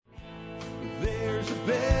a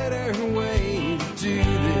better way to do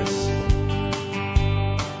this.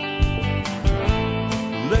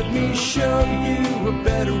 Let me show you a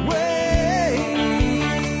better way.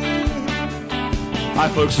 Hi,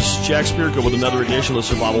 folks. This is Jack Spirko with another edition of the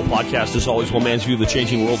Survival Podcast. As always, one man's view of the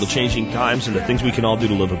changing world, the changing times, and the things we can all do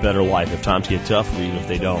to live a better life if times get tough or even if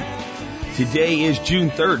they don't. Today is June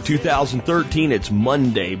 3rd, 2013. It's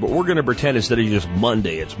Monday, but we're going to pretend instead of just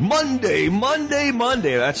Monday, it's Monday.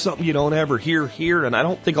 That's something you don't ever hear here, and I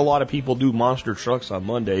don't think a lot of people do monster trucks on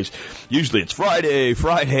Mondays. Usually it's Friday.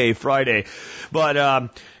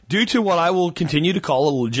 But due to what I will continue to call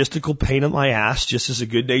a logistical pain in my ass, just as a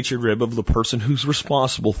good-natured rib of the person who's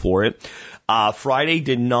responsible for it, Friday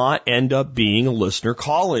did not end up being a listener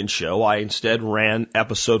call-in show. I instead ran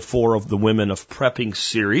episode 4 of the Women of Prepping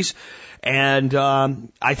series. And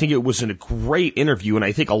I think it was a great interview, and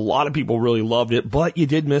I think a lot of people really loved it, but you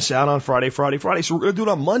did miss out on Friday. So we're going to do it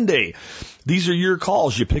on Monday. These are your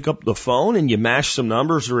calls. You pick up the phone and you mash some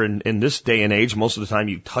numbers, or in this day and age, most of the time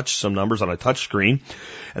you touch some numbers on a touch screen.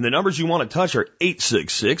 And the numbers you want to touch are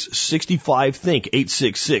 866-65-THINK,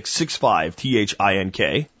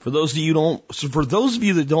 866-65-THINK. For those of you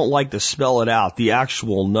that don't like to spell it out, the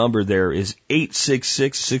actual number there is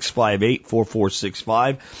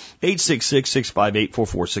 866-658-4465,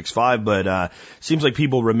 866-658-4465, but seems like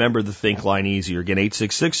people remember the Think line easier. Again,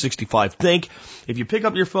 866-65-THINK. If you pick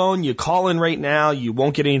up your phone, you call in right now, you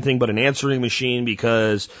won't get anything but an answering machine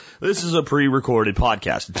because this is a pre-recorded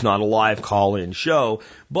podcast. It's not a live call-in show,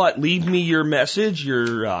 but leave me your message,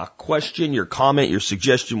 your question, your comment, your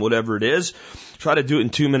suggestion, whatever it is. Try to do it in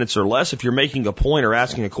 2 minutes or less. If you're making a point or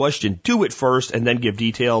asking a question, do it first and then give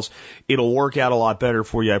details. It'll work out a lot better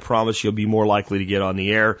for you. I promise you'll be more likely to get on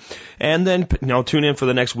the air. And then, tune in for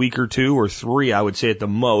the next week or 2 or 3, I would say at the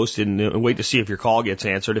most, and wait to see if your call gets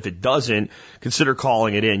answered. If it doesn't, consider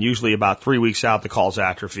calling it in. Usually about 3 weeks out, the calls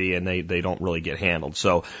atrophy and they don't really get handled.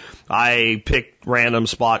 So I picked random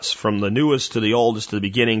spots from the newest to the oldest, to the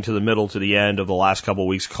beginning, to the middle, to the end of the last couple of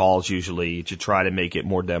weeks' calls, usually, to try to make it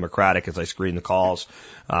more democratic as I screen the calls.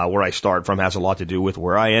 Where I start from has a lot to do with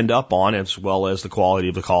where I end up on, as well as the quality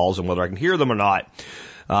of the calls and whether I can hear them or not.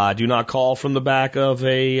 Do not call from the back of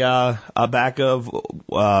a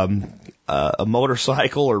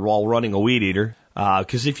motorcycle or while running a weed eater.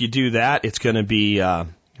 'Cause if you do that, it's going to be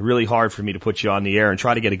really hard for me to put you on the air and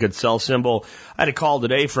try to get a good cell symbol. I had a call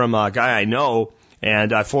today from a guy I know,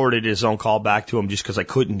 and I forwarded his own call back to him just because I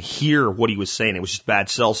couldn't hear what he was saying. It was just bad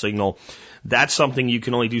cell signal. That's something you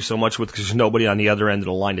can only do so much with because there's nobody on the other end of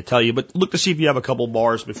the line to tell you. But look to see if you have a couple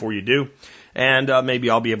bars before you do, and maybe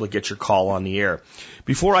I'll be able to get your call on the air.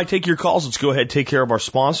 Before I take your calls, let's go ahead and take care of our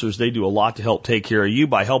sponsors. They do a lot to help take care of you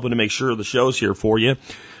by helping to make sure the show's here for you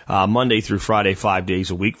Monday through Friday, 5 days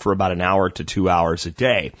a week for about an hour to 2 hours a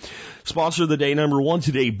day. Sponsor of the day number 1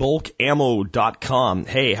 today, bulkammo.com.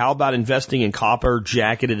 Hey, how about investing in copper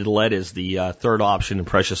jacketed lead as the third option in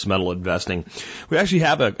precious metal investing? We actually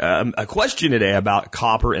have a question today about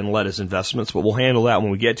copper and lead as investments, but we'll handle that when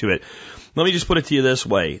we get to it. Let me just put it to you this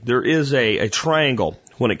way. There is a triangle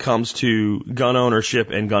when it comes to gun ownership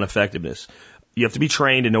and gun effectiveness. You have to be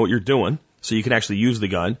trained to know what you're doing so you can actually use the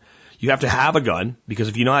gun. You have to have a gun, because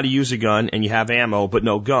if you know how to use a gun and you have ammo but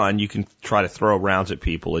no gun, you can try to throw rounds at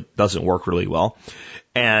people. It doesn't work really well.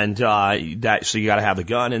 And so you got to have the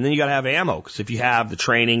gun, and then you got to have ammo, because if you have the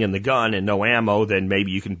training and the gun and no ammo, then maybe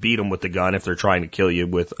you can beat them with the gun if they're trying to kill you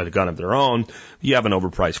with a gun of their own. You have an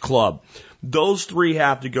overpriced club. Those three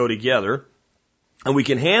have to go together. And we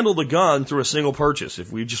can handle the gun through a single purchase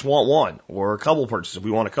if we just want one, or a couple purchases if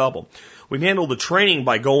we want a couple. We can handle the training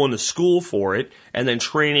by going to school for it and then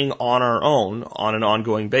training on our own on an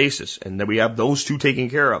ongoing basis. And then we have those two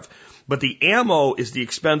taken care of. But the ammo is the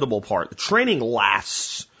expendable part. The training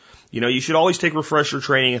lasts. You should always take refresher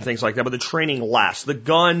training and things like that, but the training lasts. The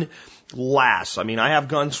gun lasts. I mean, I have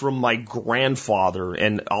guns from my grandfather,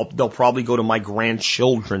 and they'll probably go to my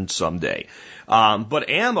grandchildren someday. But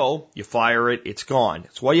ammo, you fire it, it's gone.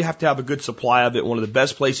 That's why you have to have a good supply of it. One of the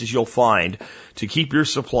best places you'll find to keep your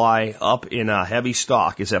supply up in a heavy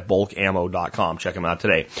stock is at bulkammo.com. Check them out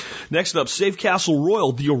today. Next up, Safe Castle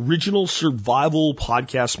Royal, the original survival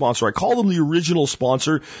podcast sponsor. I call them the original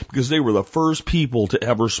sponsor because they were the first people to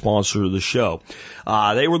ever sponsor the show.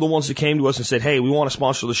 They were the ones that came to us and said, hey, we want to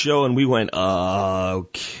sponsor the show. And we went,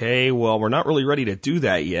 okay, well, we're not really ready to do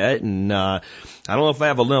that yet. And I don't know if I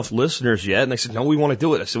have enough listeners yet. And they said, no, we want to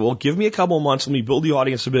do it. I said, well, give me a couple of months. Let me build the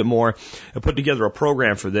audience a bit more and put together a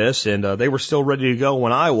program for this. And they were still ready to go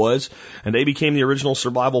when I was. And they became the original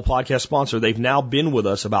survival podcast sponsor. They've now been with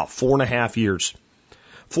us about 4.5 years.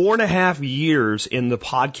 4.5 years in the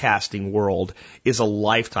podcasting world is a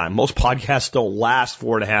lifetime. Most podcasts don't last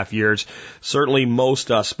 4.5 years. Certainly most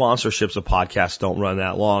sponsorships of podcasts don't run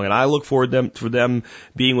that long. And I look forward for them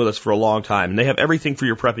being with us for a long time. And they have everything for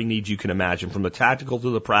your prepping needs you can imagine, from the tactical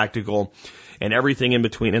to the practical and everything in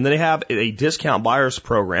between. And then they have a discount buyers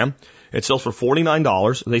program. It sells for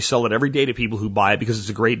 $49. They sell it every day to people who buy it because it's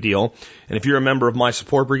a great deal. And if you're a member of my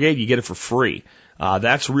support brigade, you get it for free.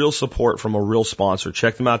 That's real support from a real sponsor.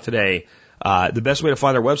 Check them out today. The best way to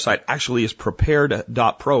find their website actually is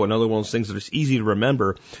prepared.pro. Another one of those things that is easy to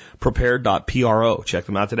remember, prepared.pro. Check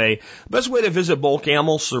them out today. The best way to visit Bulk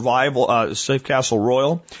Ammo, Survival, Safe Castle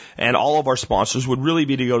Royal, and all of our sponsors would really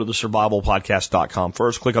be to go to the survivalpodcast.com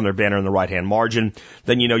first. Click on their banner in the right-hand margin.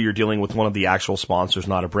 Then you know you're dealing with one of the actual sponsors,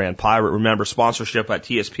 not a brand pirate. Remember, sponsorship at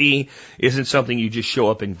TSP isn't something you just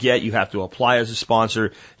show up and get. You have to apply as a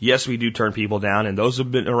sponsor. Yes, we do turn people down, and those who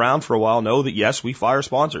have been around for a while know that, yes, we fire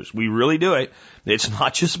sponsors. We really do it. It's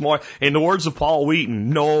not just more, in the words of Paul Wheaton,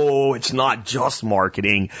 no, it's not just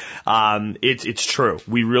marketing. It's true.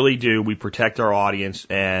 We really do. We protect our audience,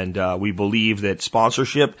 and we believe that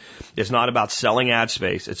sponsorship is not about selling ad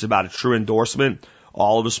space. It's about a true endorsement.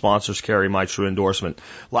 All of the sponsors carry my true endorsement.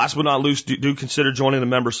 Last but not least, do consider joining the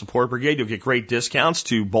Member Support Brigade. You'll get great discounts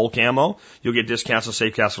to Bulk Ammo. You'll get discounts to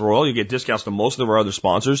Safe Castle Royal. You'll get discounts to most of our other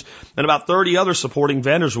sponsors. And about 30 other supporting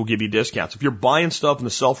vendors will give you discounts. If you're buying stuff in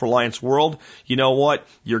the self-reliance world, you know what?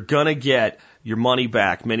 You're going to get your money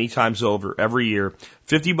back many times over every year.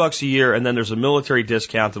 $50 a year, and then there's a military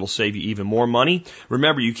discount that'll save you even more money.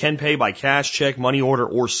 Remember, you can pay by cash, check, money order,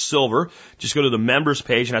 or silver. Just go to the members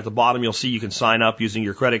page, and at the bottom you'll see you can sign up using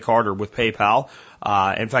your credit card or with PayPal.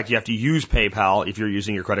 In fact, you have to use PayPal if you're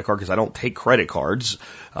using your credit card, because I don't take credit cards.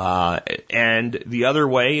 And the other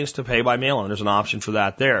way is to pay by mail, and there's an option for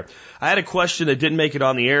that there. I had a question that didn't make it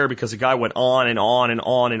on the air because the guy went on and on and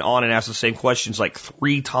on and on and asked the same questions like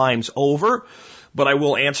 3 times over. But I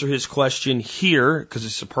will answer his question here because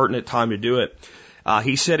it's a pertinent time to do it.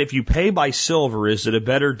 He said, if you pay by silver, is it a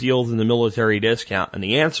better deal than the military discount? And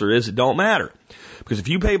the answer is it don't matter. Because if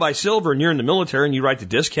you pay by silver and you're in the military and you write the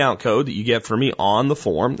discount code that you get from me on the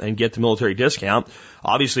form and get the military discount,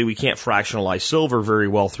 obviously we can't fractionalize silver very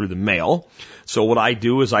well through the mail. So what I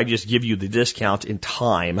do is I just give you the discount in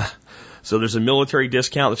time. So there's a military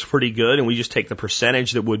discount that's pretty good, and we just take the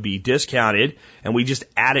percentage that would be discounted and we just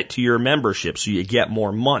add it to your membership so you get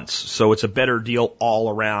more months. So it's a better deal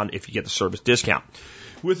all around if you get the service discount.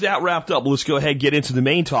 With that wrapped up, let's go ahead and get into the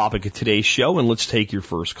main topic of today's show, and let's take your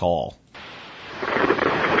first call.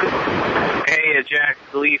 Hey, Jack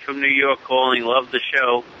Lee from New York calling. Love the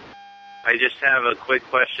show. I just have a quick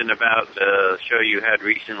question about the show you had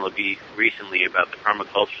recently about the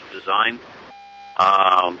permaculture design.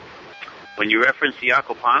 When you referenced the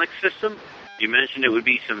aquaponics system, you mentioned it would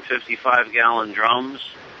be some 55-gallon drums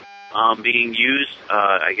being used,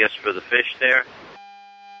 I guess, for the fish there.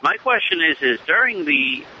 My question is during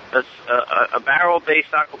a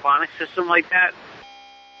barrel-based aquaponics system like that,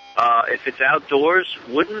 if it's outdoors,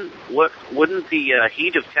 wouldn't the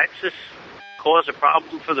heat of Texas cause a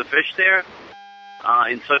problem for the fish there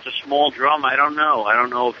in such a small drum? I don't know. I don't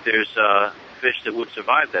know if there's fish that would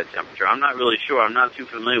survive that temperature. I'm not really sure. I'm not too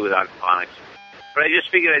familiar with aquaponics. But I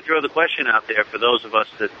just figured I'd throw the question out there for those of us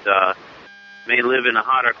that may live in a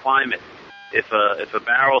hotter climate. If a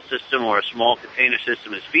barrel system or a small container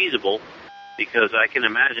system is feasible, because I can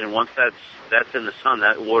imagine once that's in the sun,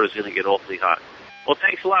 that water's going to get awfully hot. Well,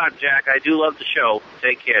 thanks a lot, Jack. I do love the show.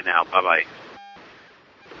 Take care now. Bye-bye.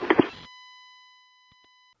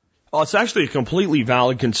 Well, it's actually a completely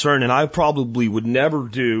valid concern, and I probably would never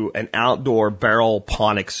do an outdoor barrel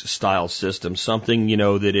ponics style system, something,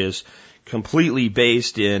 that is completely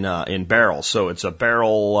based in barrels. So it's a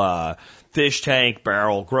barrel fish tank,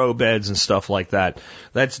 barrel grow beds and stuff like that.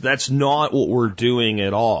 That's not what we're doing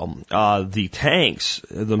at all. The tanks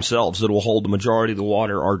themselves that will hold the majority of the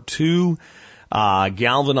water are 2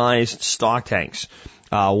 galvanized stock tanks.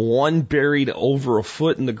 One buried over a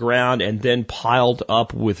foot in the ground and then piled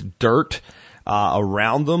up with dirt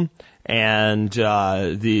around them, and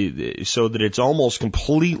so that it's almost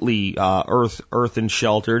completely earthen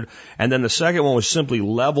sheltered. And then the second one was simply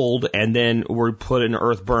leveled, and then we put an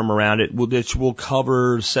earth berm around it, which will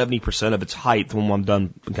cover 70% of its height when I'm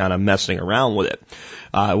done kind of messing around with it.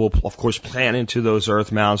 We'll, of course, plant into those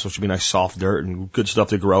earth mounds, which will be nice soft dirt and good stuff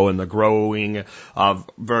to grow, and the growing of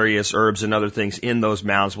various herbs and other things in those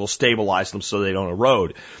mounds will stabilize them so they don't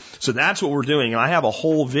erode. So that's what we're doing. And I have a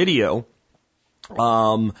whole video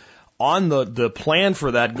on the plan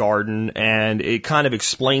for that garden, and it kind of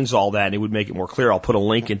explains all that, and it would make it more clear. I'll put a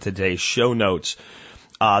link in today's show notes.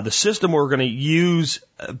 The system, we're going to use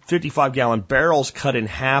 55-gallon barrels cut in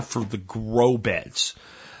half for the grow beds.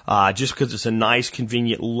 Just because it's a nice,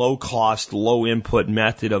 convenient, low cost, low input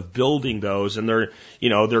method of building those, and they're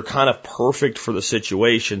kind of perfect for the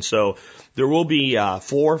situation. So there will be 4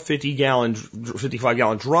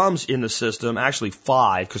 55-gallon drums in the system, actually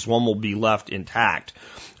 5, because one will be left intact.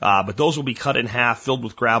 But those will be cut in half, filled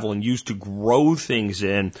with gravel, and used to grow things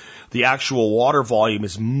in. The actual water volume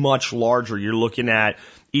is much larger. You're looking at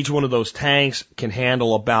each one of those tanks can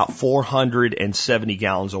handle about 470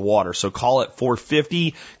 gallons of water. So call it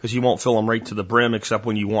 450 because you won't fill them right to the brim except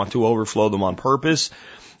when you want to overflow them on purpose.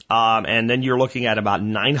 And then you're looking at about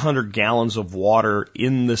 900 gallons of water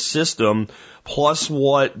in the system, plus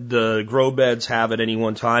what the grow beds have at any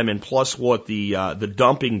one time, and plus what the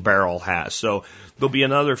dumping barrel has. So there'll be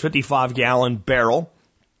another 55-gallon barrel,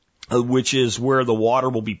 which is where the water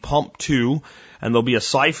will be pumped to. And there'll be a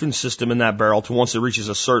siphon system in that barrel to once it reaches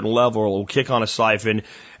a certain level, it'll kick on a siphon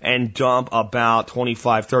and dump about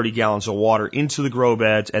 25, 30 gallons of water into the grow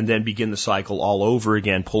beds and then begin the cycle all over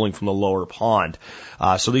again, pulling from the lower pond.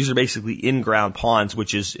 So these are basically in-ground ponds,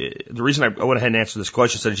 which is the reason I went ahead and answered this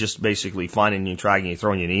question instead of just basically finding you, tracking you,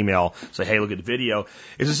 throwing you an email, say, hey, look at the video,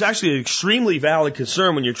 is it's actually an extremely valid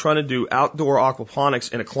concern when you're trying to do outdoor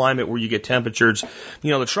aquaponics in a climate where you get temperatures.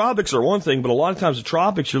 The tropics are one thing, but a lot of times the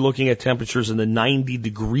tropics you're looking at temperatures in the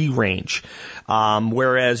 90-degree range.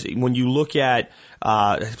 Whereas when you look at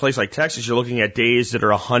a place like Texas, you're looking at days that are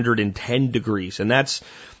 110 degrees. And that's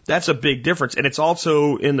a big difference. And it's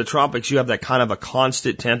also in the tropics, you have that kind of a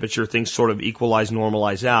constant temperature, things sort of equalize,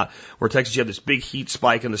 normalize out. Where Texas, you have this big heat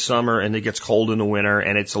spike in the summer and it gets cold in the winter,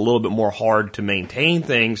 and it's a little bit more hard to maintain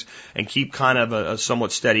things and keep kind of a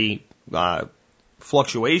somewhat steady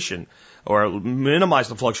fluctuation, or minimize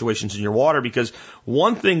the fluctuations in your water, because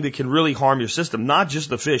one thing that can really harm your system, not just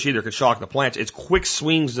the fish either, could shock the plants, it's quick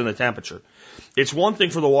swings in the temperature. It's one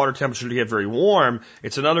thing for the water temperature to get very warm.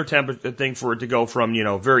 It's another thing for it to go from,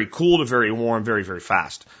 very cool to very warm very, very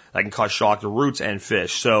fast. That can cause shock to roots and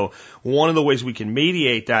fish. So one of the ways we can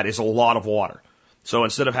mediate that is a lot of water. So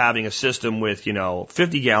instead of having a system with,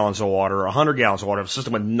 50 gallons of water or 100 gallons of water, a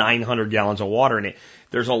system with 900 gallons of water in it,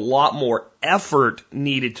 there's a lot more effort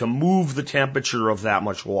needed to move the temperature of that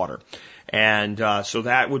much water. And so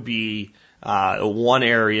that would be one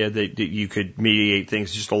area that you could mediate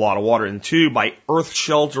things, just a lot of water. And two, by earth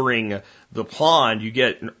sheltering the pond, you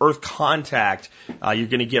get an earth contact, you're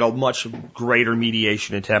going to get a much greater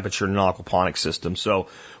mediation in temperature in an aquaponics system. So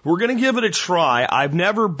we're going to give it a try. I've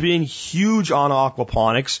never been huge on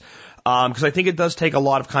aquaponics, because I think it does take a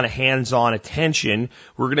lot of kind of hands-on attention.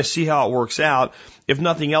 We're going to see how it works out. If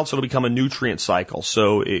nothing else, it'll become a nutrient cycle.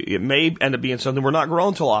 So it may end up being something we're not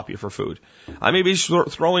growing tilapia for food. I may be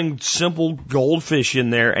throwing simple goldfish in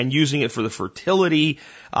there and using it for the fertility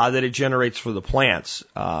that it generates for the plants.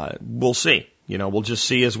 We'll see. We'll just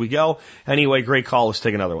see as we go. Anyway, great call. Let's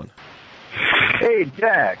take another one. Hey,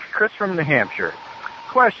 Jack. Chris from New Hampshire.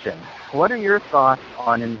 Question. What are your thoughts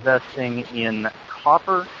on investing in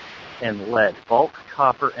copper and lead, bulk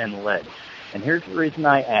copper and lead? And here's the reason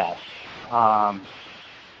I ask.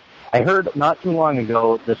 I heard not too long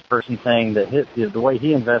ago this person saying that the way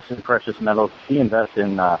he invests in precious metals, he invests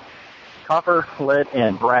in copper, lead,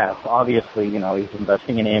 and brass. Obviously, he's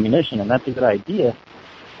investing in ammunition, and that's a good idea.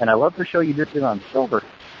 And I love the show you just did on silver.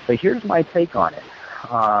 But here's my take on it.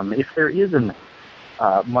 If there isn't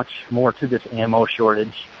much more to this ammo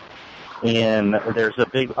shortage, and there's a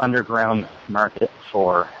big underground market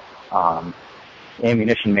for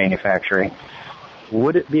ammunition manufacturing,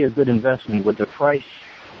 would it be a good investment? Would the price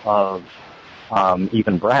of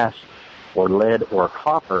even brass or lead or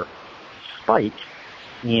copper spike?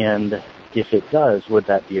 And if it does, would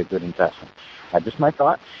that be a good investment? Just my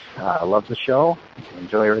thoughts. I love the show.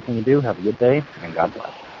 Enjoy everything you do. Have a good day, and God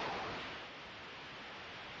bless.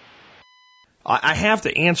 I have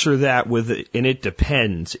to answer that and it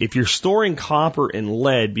depends. If you're storing copper and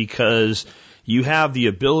lead because you have the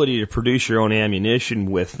ability to produce your own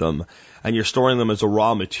ammunition with them, and you're storing them as a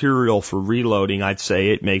raw material for reloading, I'd say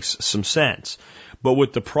it makes some sense. But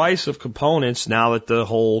with the price of components, now that the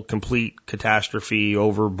whole complete catastrophe,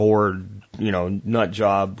 overboard, nut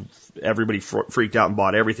job, everybody freaked out and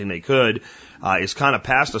bought everything they could, is kind of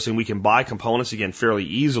past us, and we can buy components again fairly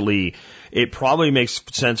easily, it probably makes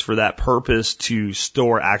sense for that purpose to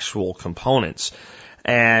store actual components.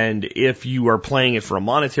 And if you are playing it for a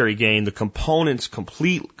monetary gain, the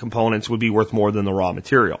complete components would be worth more than the raw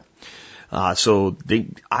material. So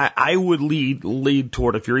I would lead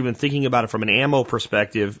toward, if you're even thinking about it from an ammo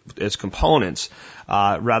perspective, as components,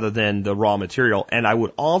 rather than the raw material. And I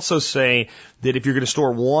would also say that if you're going to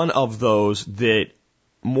store one of those, that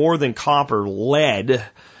more than copper, lead,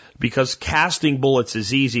 because casting bullets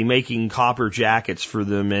is easy. Making copper jackets for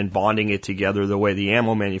them and bonding it together the way the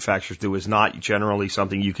ammo manufacturers do is not generally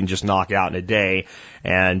something you can just knock out in a day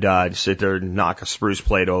and sit there and knock a spruce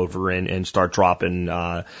plate over and start dropping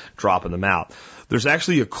them out. There's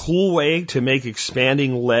actually a cool way to make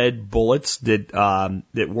expanding lead bullets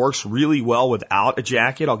that works really well without a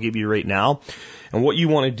jacket. I'll give you right now. And what you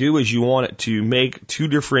want to do is you want it to make two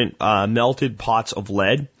different melted pots of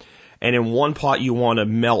lead. And in one pot, you want to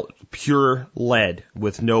melt pure lead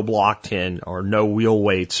with no block tin or no wheel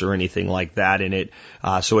weights or anything like that in it.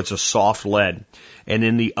 So it's a soft lead. And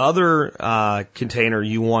in the other container,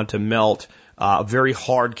 you want to melt very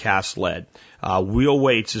hard cast lead. Wheel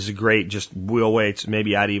weights is a great, just wheel weights,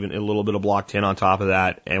 maybe add even a little bit of block tin on top of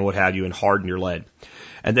that and what have you, and harden your lead.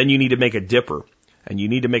 And then you need to make a dipper. And you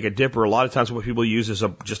need to make a dipper. A lot of times what people use is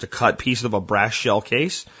just a cut piece of a brass shell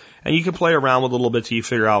case. And you can play around with it a little bit till you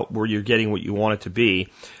figure out where you're getting what you want it to be.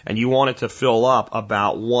 And you want it to fill up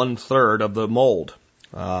about 1/3 of the mold.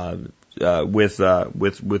 Actually,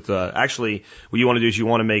 what you want to do is you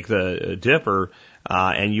want to make the dipper,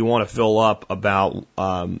 and you want to fill up about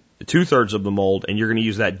 2/3 of the mold, and you're going to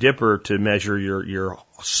use that dipper to measure your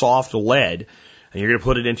soft lead. And you're going to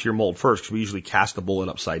put it into your mold first, because we usually cast the bullet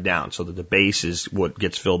upside down so that the base is what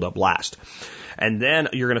gets filled up last. And then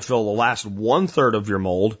you're going to fill the last 1/3 of your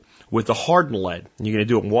mold with the hardened lead. And you're going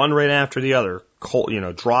to do it one right after the other.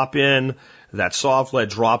 Drop in that soft lead,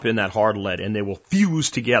 drop in that hard lead, and they will fuse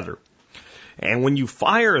together. And when you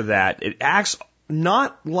fire that, it acts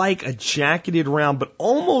not like a jacketed round, but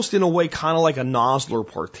almost in a way kind of like a nozzler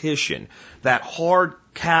partition. That hard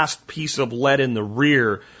cast piece of lead in the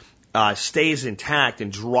rear stays intact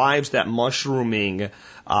and drives that mushrooming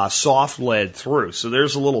soft lead through. So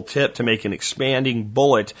there's a little tip to make an expanding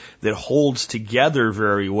bullet that holds together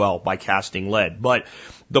very well by casting lead. But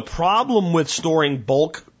the problem with storing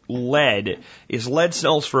bulk lead is lead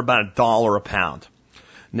sells for about $1 a pound.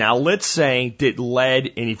 Now let's say that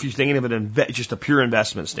lead, and if you're thinking of it just a pure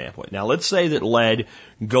investment standpoint, now let's say that lead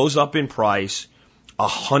goes up in price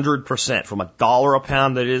 100% from $1 a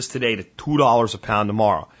pound that it is today to $2 a pound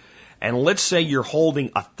tomorrow. And let's say you're holding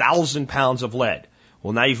 1,000 pounds of lead.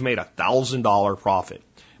 Well, now you've made $1,000 profit.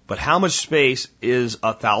 But how much space is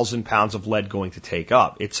 1,000 pounds of lead going to take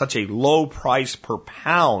up? It's such a low price per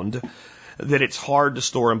pound that it's hard to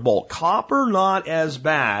store in bulk. Copper, not as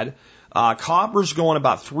bad. Copper's going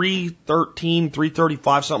about $3.13,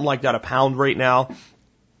 $3.35, something like that a pound right now.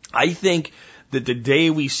 I think that the day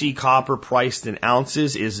we see copper priced in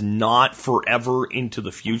ounces is not forever into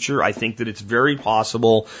the future. I think that it's very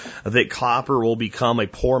possible that copper will become a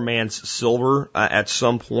poor man's silver at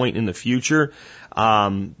some point in the future.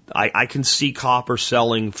 I can see copper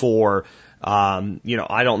selling for, I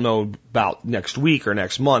don't know about next week or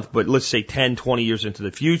next month, but let's say 10, 20 years into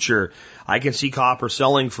the future, I can see copper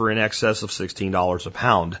selling for in excess of $16 a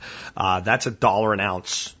pound. That's $1 an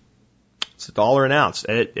ounce. It's $1 an ounce.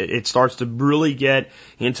 It starts to really get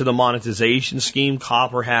into the monetization scheme.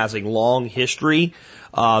 Copper has a long history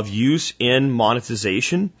of use in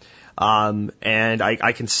monetization. And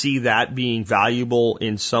I can see that being valuable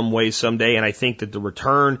in some way someday. And I think that the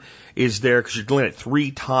return is there because you're looking at 3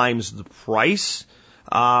 times the price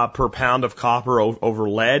per pound of copper over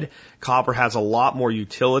lead. Copper has a lot more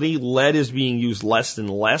utility. Lead is being used less and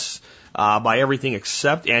less by everything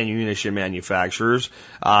except ammunition manufacturers.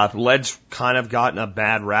 Lead's kind of gotten a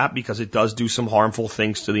bad rap because it does do some harmful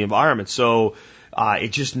things to the environment. So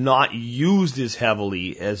it's just not used as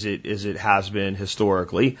heavily as it has been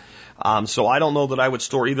historically. So I don't know that I would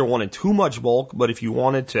store either one in too much bulk, but if you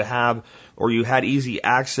wanted to have, or you had easy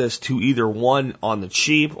access to either one on the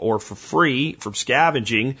cheap or for free from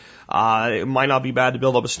scavenging, it might not be bad to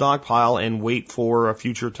build up a stockpile and wait for a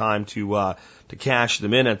future time to cash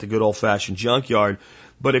them in at the good old-fashioned junkyard.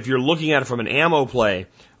 But if you're looking at it from an ammo play,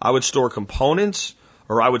 I would store components,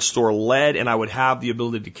 or I would store lead, and I would have the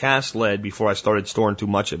ability to cast lead before I started storing too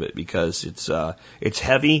much of it, because it's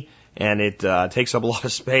heavy and it takes up a lot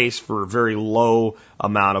of space for a very low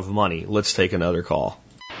amount of money. Let's take another call.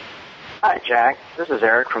 Hi, Jack. This is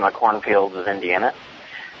Eric from the cornfields of Indiana.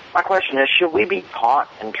 My question is, should we be taught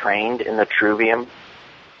and trained in the Truvium?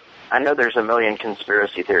 I know there's a million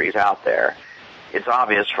conspiracy theories out there. It's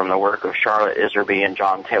obvious from the work of Charlotte Iserby and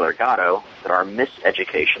John Taylor Gatto that our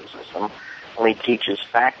miseducation system only teaches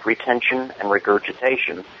fact retention and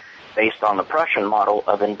regurgitation based on the Prussian model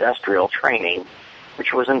of industrial training,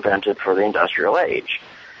 which was invented for the industrial age.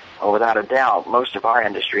 Well, without a doubt, most of our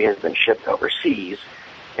industry has been shipped overseas,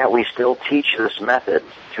 yet we still teach this method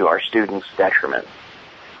to our students' detriment.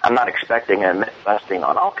 I'm not expecting a myth-busting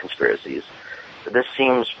on all conspiracies, This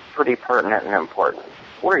seems pretty pertinent and important.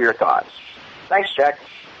 What are your thoughts? Thanks, Jack.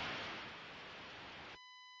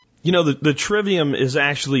 You know, the trivium is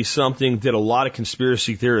actually something that a lot of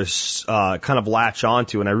conspiracy theorists kind of latch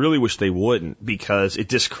onto, and I really wish they wouldn't, because it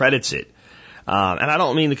discredits it. And I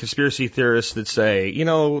don't mean the conspiracy theorists that say, you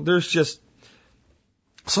know, there's just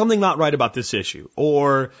something not right about this issue,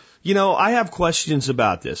 or, you know, I have questions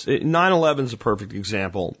about this. 9/11 is a perfect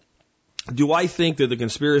example. Do I think that the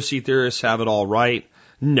conspiracy theorists have it all right?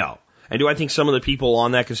 No. And do I think some of the people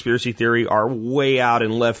on that conspiracy theory are way out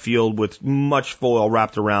in left field with much foil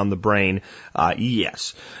wrapped around the brain?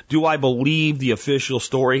 Yes. Do I believe the official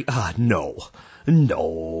story? No.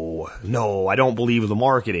 No, I don't believe the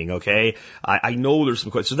marketing, okay? I know there's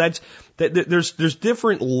some questions. So there's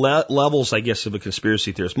different levels, I guess, of a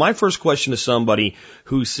conspiracy theorist. My first question to somebody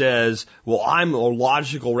who says, well, I'm a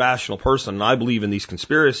logical, rational person and I believe in these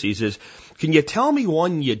conspiracies is, can you tell me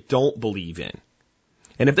one you don't believe in?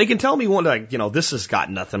 And if they can tell me one, like, you know, this has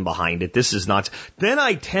got nothing behind it, this is not, then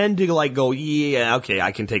I tend to like go, yeah, okay,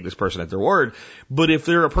 I can take this person at their word. But if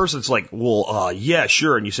they're a person that's like, well, yeah,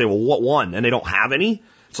 sure. And you say, well, what one? And they don't have any.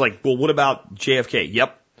 It's like, well, what about JFK?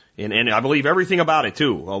 Yep. And I believe everything about it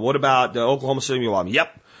too. What about Oklahoma City bomb?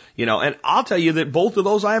 Yep. You know, and I'll tell you that both of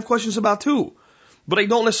those I have questions about too. But I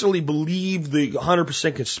don't necessarily believe the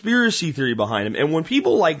 100% conspiracy theory behind them. And when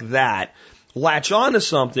people like that latch on to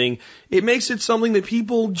something, it makes it something that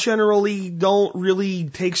people generally don't really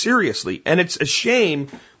take seriously. And it's a shame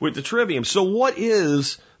with the trivium. So what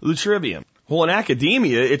is the trivium? Well, in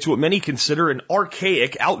academia, it's what many consider an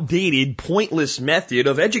archaic, outdated, pointless method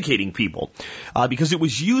of educating people. Because it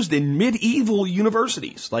was used in medieval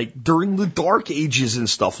universities, like during the Dark Ages and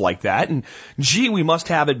stuff like that. And gee, we must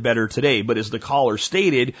have it better today. But as the caller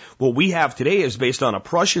stated, what we have today is based on a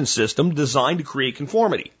Prussian system designed to create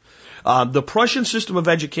conformity. The Prussian system of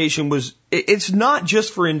education it's not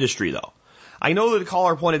just for industry though. I know that the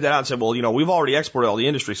caller pointed that out and said, well, you know, we've already exported all the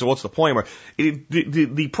industry, so what's the point?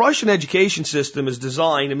 The Prussian education system is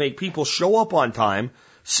designed to make people show up on time,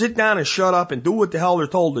 sit down and shut up and do what the hell they're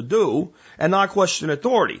told to do, and not question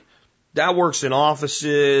authority. That works in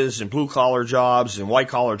offices and blue-collar jobs and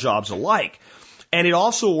white-collar jobs alike. And it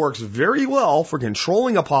also works very well for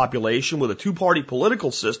controlling a population with a two-party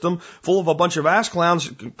political system full of a bunch of ass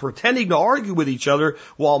clowns pretending to argue with each other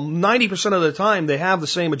while 90% of the time they have the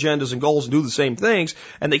same agendas and goals and do the same things,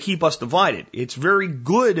 and they keep us divided. It's very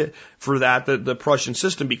good for that, the Prussian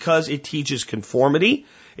system, because it teaches conformity,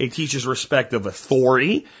 it teaches respect of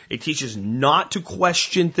authority, it teaches not to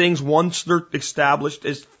question things once they're established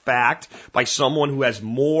as fact by someone who has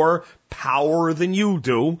more power than you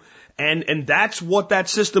do. And that's what that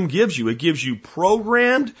system gives you. It gives you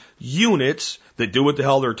programmed units that do what the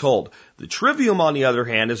hell they're told. The trivium, on the other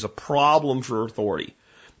hand, is a problem for authority.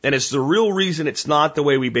 And it's the real reason it's not the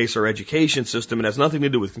way we base our education system. It has nothing to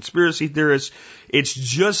do with conspiracy theorists. It's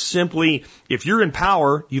just simply, if you're in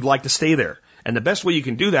power, you'd like to stay there. And the best way you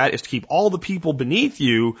can do that is to keep all the people beneath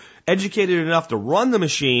you educated enough to run the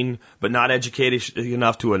machine, but not educated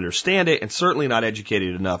enough to understand it, and certainly not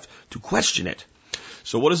educated enough to question it.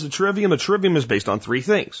 So what is the trivium? The trivium is based on three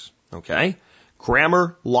things, okay?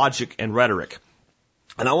 Grammar, logic, and rhetoric.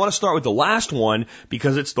 And I want to start with the last one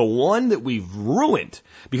because it's the one that we've ruined.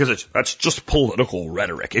 Because that's just political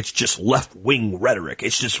rhetoric. It's just left-wing rhetoric.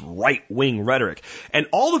 It's just right-wing rhetoric. And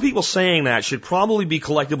all the people saying that should probably be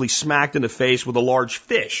collectively smacked in the face with a large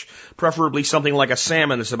fish, preferably something like a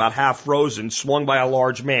salmon that's about half frozen, swung by a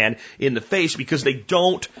large man in the face, because they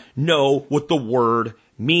don't know what the word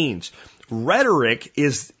means. Rhetoric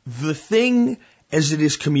is the thing as it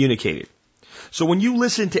is communicated. So when you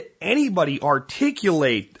listen to anybody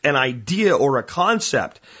articulate an idea or a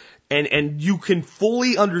concept, and you can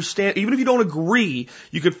fully understand, even if you don't agree,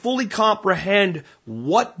 you can fully comprehend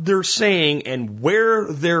what they're saying and where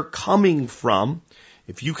they're coming from.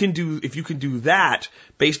 If you can do that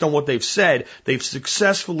based on what they've said, they've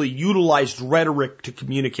successfully utilized rhetoric to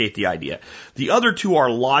communicate the idea. The other two are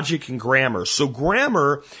logic and grammar. So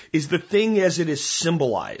grammar is the thing as it is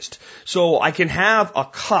symbolized. So I can have a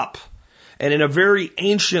cup, and in a very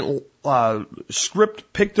ancient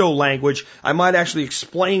script picto language, I might actually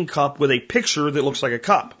explain cup with a picture that looks like a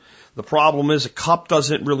cup. The problem is a cup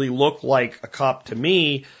doesn't really look like a cup to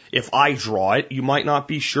me. If I draw it, you might not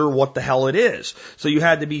be sure what the hell it is. So you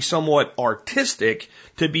had to be somewhat artistic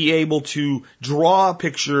to be able to draw a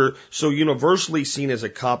picture so universally seen as a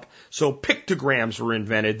cup. So pictograms were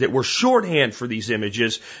invented that were shorthand for these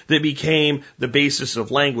images that became the basis of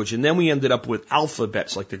language. And then we ended up with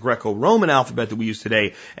alphabets like the Greco-Roman alphabet that we use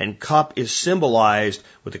today. And cup is symbolized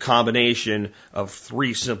with a combination of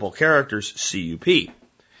three simple characters, CUP.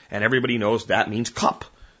 And everybody knows that means cup.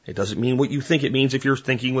 It doesn't mean what you think it means if you're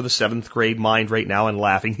thinking with a 7th grade mind right now and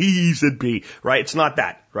laughing. He said B, right? It's not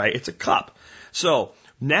that, right? It's a cup. So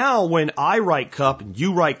now when I write cup and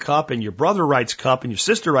you write cup and your brother writes cup and your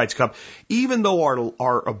sister writes cup, even though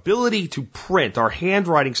our ability to print, our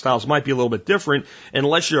handwriting styles might be a little bit different,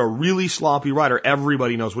 unless you're a really sloppy writer,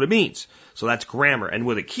 everybody knows what it means. So that's grammar. And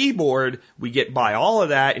with a keyboard, we get by all of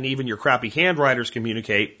that, and even your crappy handwriters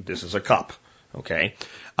communicate, this is a cup. Okay?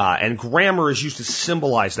 And grammar is used to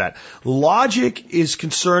symbolize that. Logic is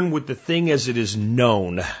concerned with the thing as it is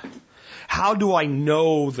known. How do I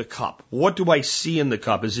know the cup? What do I see in the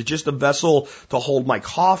cup? Is it just a vessel to hold my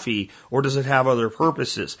coffee, or does it have other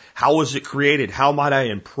purposes? How was it created? How might I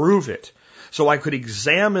improve it? So I could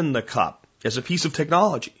examine the cup as a piece of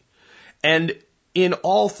technology. And in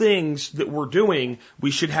all things that we're doing,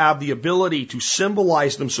 we should have the ability to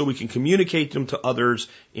symbolize them so we can communicate them to others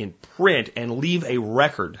in print and leave a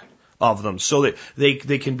record of them so that they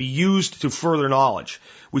can be used to further knowledge.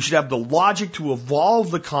 We should have the logic to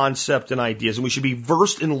evolve the concept and ideas, and we should be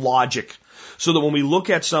versed in logic so that when we look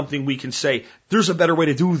at something, we can say, there's a better way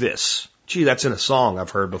to do this. Gee, that's in a song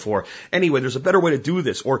I've heard before. Anyway, there's a better way to do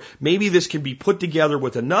this. Or maybe this can be put together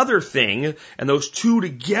with another thing, and those two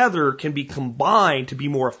together can be combined to be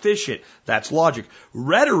more efficient. That's logic.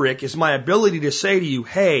 Rhetoric is my ability to say to you,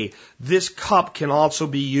 hey, this cup can also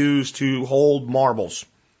be used to hold marbles.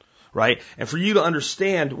 Right? And for you to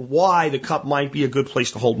understand why the cup might be a good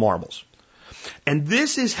place to hold marbles. And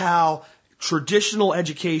this is how traditional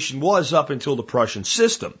education was up until the Prussian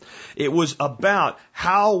system. It was about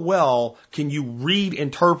how well can you read,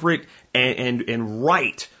 interpret, and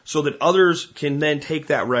write so that others can then take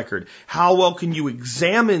that record. How well can you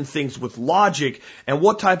examine things with logic, and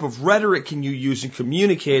what type of rhetoric can you use in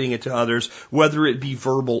communicating it to others, whether it be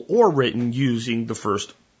verbal or written, using the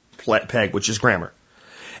first peg, which is grammar.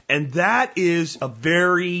 And that is a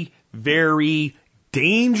very, very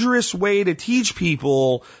dangerous way to teach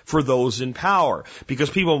people for those in power. Because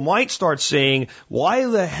people might start saying, why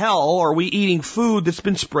the hell are we eating food that's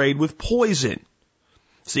been sprayed with poison?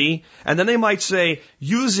 See? And then they might say,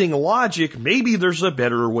 using logic, maybe there's a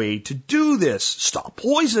better way to do this. Stop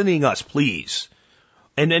poisoning us, please.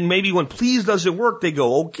 And then maybe when please doesn't work, they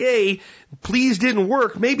go, okay, please didn't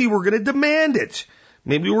work. Maybe we're going to demand it.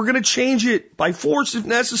 Maybe we're going to change it by force if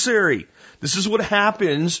necessary. This is what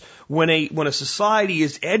happens when a society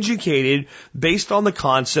is educated based on the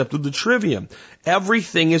concept of the trivium.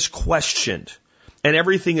 Everything is questioned, and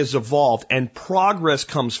everything is evolved, and progress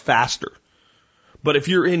comes faster. But if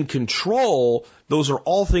you're in control, those are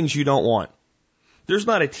all things you don't want. There's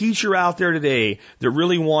not a teacher out there today that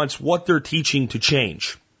really wants what they're teaching to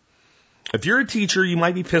change. If you're a teacher, you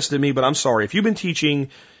might be pissed at me, but I'm sorry. If you've been teaching,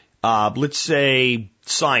 let's say,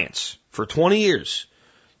 science for 20 years,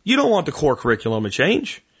 you don't want the core curriculum to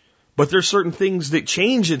change. But there's certain things that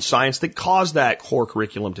change in science that cause that core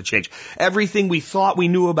curriculum to change. Everything we thought we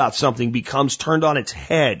knew about something becomes turned on its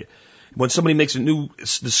head when somebody makes a new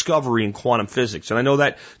discovery in quantum physics. And I know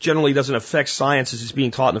that generally doesn't affect science as it's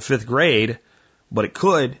being taught in the 5th grade, but it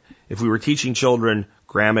could if we were teaching children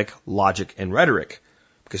grammar, logic, and rhetoric.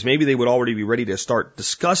 Because maybe they would already be ready to start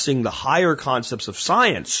discussing the higher concepts of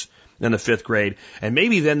science in the 5th grade, and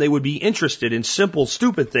maybe then they would be interested in simple,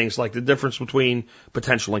 stupid things like the difference between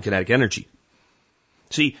potential and kinetic energy.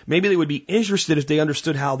 See, maybe they would be interested if they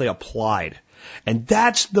understood how they applied. And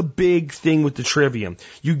that's the big thing with the trivium.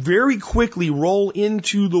 You very quickly roll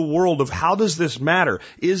into the world of how does this matter?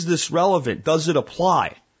 Is this relevant? Does it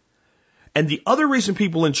apply? And the other reason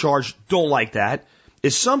people in charge don't like that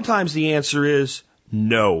is sometimes the answer is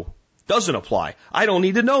no. Doesn't apply. I don't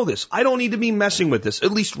need to know this. I don't need to be messing with this,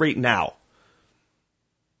 at least right now.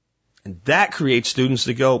 And that creates students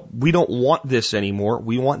that go, we don't want this anymore.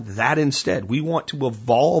 We want that instead. We want to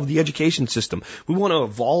evolve the education system. We want to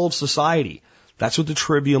evolve society. That's what the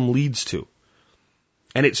trivium leads to.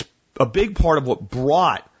 And it's a big part of what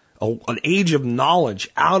brought an age of knowledge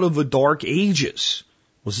out of the dark ages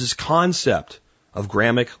was this concept of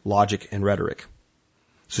grammar, logic, and rhetoric.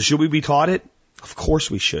 So should we be taught it? Of course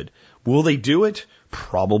we should. Will they do it?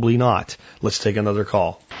 Probably not. Let's take another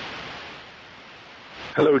call.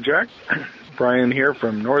 Hello, Jack. Brian here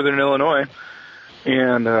from Northern Illinois.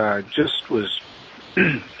 And just was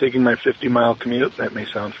taking my 50-mile commute. That may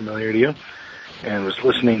sound familiar to you. And was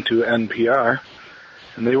listening to NPR.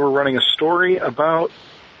 And they were running a story about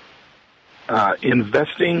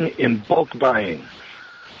investing in bulk buying.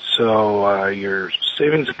 So your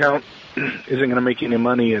savings account isn't going to make you any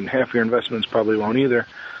money, and half your investments probably won't either.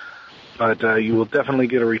 But you will definitely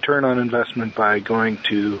get a return on investment by going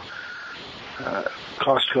to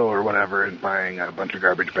Costco or whatever and buying a bunch of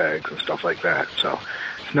garbage bags and stuff like that. So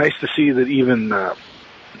it's nice to see that even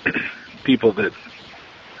people that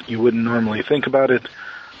you wouldn't normally think about it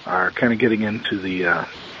are kind of getting into the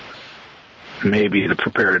maybe the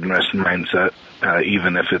preparedness mindset,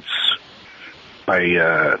 even if it's by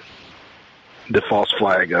the false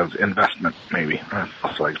flag of investment, maybe.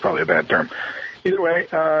 False flag is probably a bad term. Either way,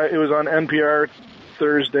 it was on NPR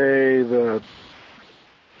Thursday, the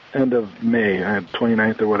end of May,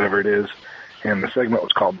 29th or whatever it is, and the segment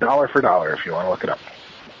was called Dollar for Dollar, if you want to look it up.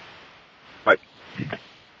 Bye.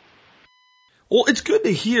 Well, it's good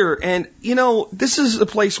to hear, and, this is a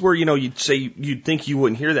place where, you'd say you'd think you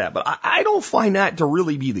wouldn't hear that, but I don't find that to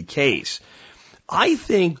really be the case. I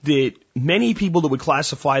think that many people that would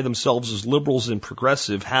classify themselves as liberals and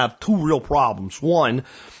progressive have two real problems. One,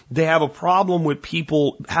 they have a problem with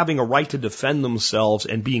people having a right to defend themselves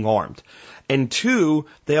and being armed. And two,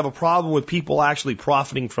 they have a problem with people actually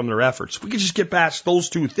profiting from their efforts. If we could just get past those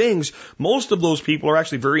two things, most of those people are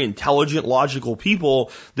actually very intelligent, logical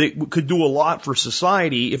people that could do a lot for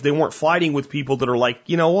society if they weren't fighting with people that are like,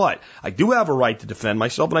 you know what, I do have a right to defend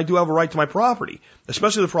myself and I do have a right to my property,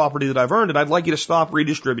 especially the property that I've earned, and I'd like you to stop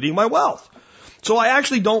redistributing my wealth. So I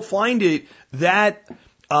actually don't find it that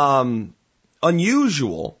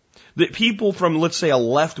unusual that people from, let's say, a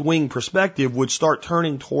left-wing perspective would start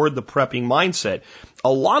turning toward the prepping mindset. A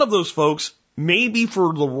lot of those folks, maybe for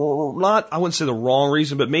I wouldn't say the wrong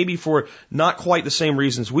reason, but maybe for not quite the same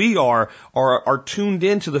reasons we are tuned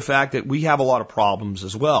into the fact that we have a lot of problems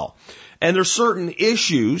as well. And there's certain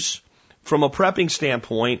issues from a prepping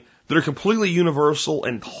standpoint that are completely universal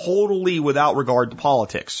and totally without regard to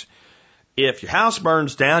politics. If your house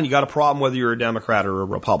burns down, you got a problem whether you're a Democrat or a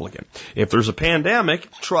Republican. If there's a pandemic,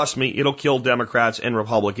 trust me, it'll kill Democrats and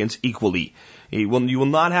Republicans equally. You will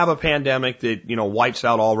not have a pandemic that, wipes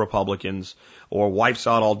out all Republicans or wipes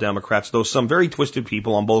out all Democrats, though some very twisted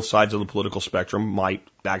people on both sides of the political spectrum might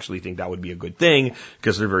actually think that would be a good thing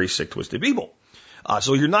because they're very sick, twisted people.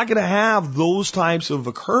 So you're not going to have those types of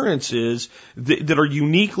occurrences that are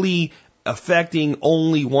uniquely affecting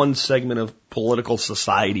only one segment of political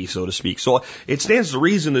society, so to speak. So it stands to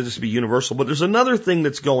reason that this would be universal, but there's another thing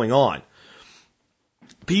that's going on.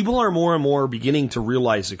 People are more and more beginning to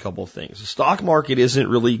realize a couple of things. The stock market isn't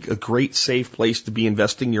really a great, safe place to be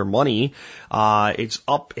investing your money. It's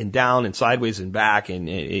up and down and sideways and back,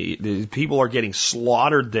 and people are getting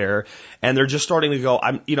slaughtered there, and they're just starting to go,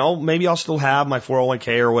 maybe I'll still have my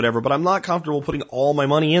 401k or whatever, but I'm not comfortable putting all my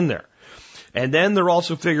money in there. And then they're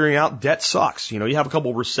also figuring out debt sucks. You have a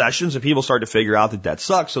couple of recessions and people start to figure out that debt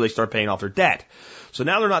sucks, so they start paying off their debt. So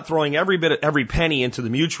now they're not throwing every penny into the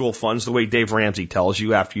mutual funds the way Dave Ramsey tells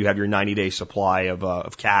you after you have your 90-day supply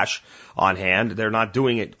of cash on hand. They're not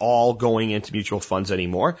doing it all going into mutual funds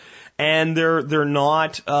anymore. And they're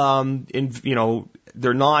not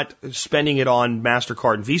they're not spending it on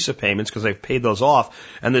MasterCard and Visa payments because they've paid those off,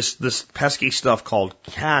 and this pesky stuff called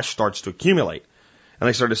cash starts to accumulate. And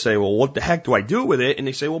they start to say, well, what the heck do I do with it? And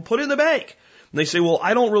they say, well, put it in the bank. And they say, well,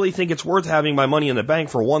 I don't really think it's worth having my money in the bank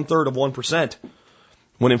for 1/3 of 1%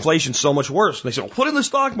 when inflation's so much worse. And they say, well, put it in the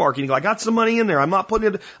stock market. And you go, I got some money in there. I'm not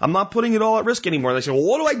putting it all at risk anymore. And they say, well,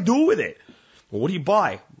 what do I do with it? Well, what do you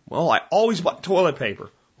buy? Well, I always buy toilet paper.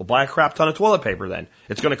 Well, buy a crap ton of toilet paper then.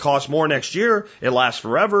 It's going to cost more next year. It lasts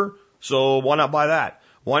forever. So why not buy that?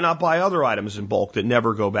 Why not buy other items in bulk that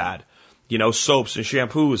never go bad? Soaps and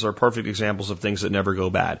shampoos are perfect examples of things that never go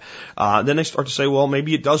bad. Then they start to say, well,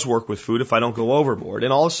 maybe it does work with food if I don't go overboard.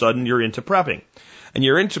 And all of a sudden, you're into prepping. And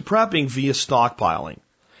you're into prepping via stockpiling.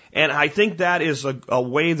 And I think that is a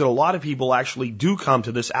way that a lot of people actually do come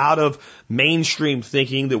to this out of mainstream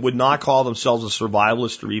thinking that would not call themselves a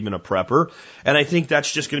survivalist or even a prepper. And I think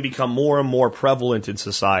that's just going to become more and more prevalent in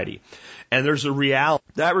society. And there's a reality.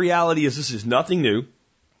 That reality is this is nothing new.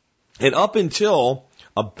 And up until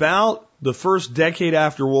about the first decade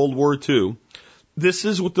after World War II, this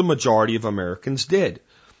is what the majority of Americans did.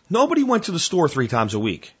 Nobody went to the store 3 times a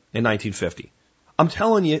week in 1950. I'm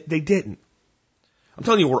telling you, they didn't. I'm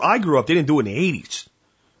telling you, where I grew up, they didn't do it in the 80s.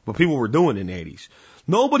 But people were doing it in the 80s.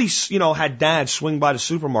 Nobody, had dad swing by the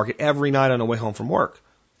supermarket every night on the way home from work.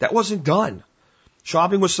 That wasn't done.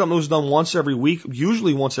 Shopping was something that was done once every week,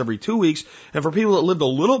 usually once every 2 weeks. And for people that lived a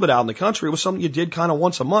little bit out in the country, it was something you did kind of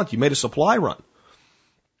once a month. You made a supply run.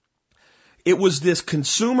 It was this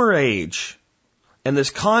consumer age and this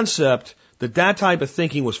concept that type of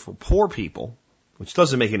thinking was for poor people, which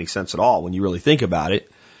doesn't make any sense at all when you really think about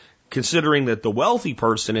it, considering that the wealthy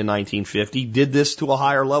person in 1950 did this to a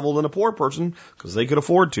higher level than a poor person because they could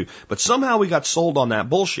afford to. But somehow we got sold on that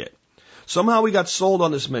bullshit. Somehow we got sold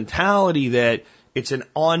on this mentality that it's an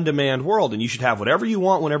on-demand world, and you should have whatever you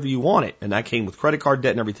want whenever you want it. And that came with credit card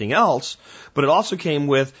debt and everything else, but it also came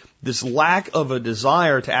with this lack of a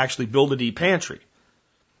desire to actually build a deep pantry.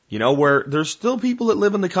 You know, where there's still people that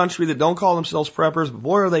live in the country that don't call themselves preppers, but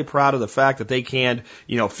boy, are they proud of the fact that they canned,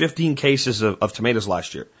 15 cases of tomatoes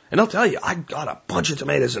last year. And they'll tell you, I got a bunch of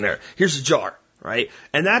tomatoes in there. Here's a jar, right?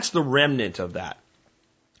 And that's the remnant of that.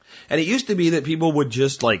 And it used to be that people would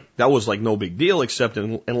just that was no big deal, except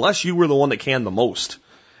unless you were the one that canned the most,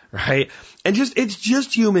 right? And it's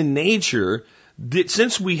just human nature that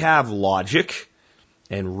since we have logic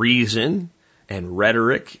and reason and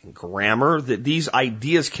rhetoric and grammar, that these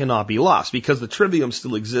ideas cannot be lost because the trivium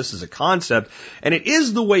still exists as a concept, and it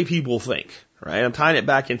is the way people think, right? I'm tying it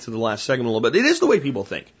back into the last segment a little bit. It is the way people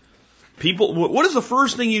think. What is the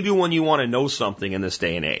first thing you do when you want to know something in this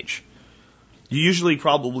day and age? You usually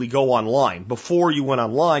probably go online. Before you went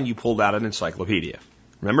online, you pulled out an encyclopedia.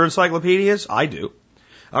 Remember encyclopedias? I do.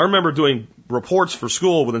 I remember doing reports for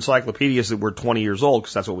school with encyclopedias that were 20 years old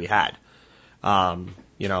because that's what we had.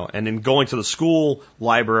 And then going to the school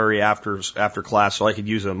library after class so I could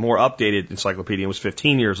use a more updated encyclopedia. It was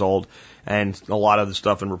 15 years old, and a lot of the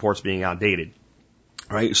stuff and reports being outdated.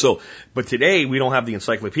 Right? But today we don't have the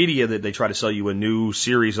encyclopedia that they try to sell you a new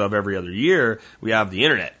series of every other year. We have the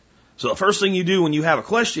internet. So the first thing you do when you have a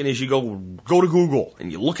question is you go to Google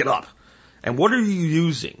and you look it up. And what are you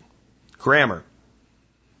using? Grammar.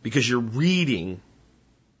 Because you're reading,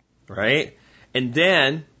 right? And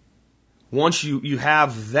then once you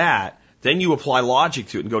have that, then you apply logic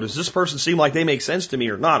to it and go, does this person seem like they make sense to me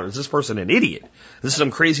or not? Or is this person an idiot? Is this some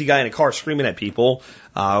crazy guy in a car screaming at people?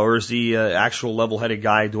 Or is the actual level-headed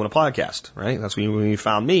guy doing a podcast, right? That's when you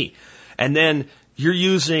found me. And then you're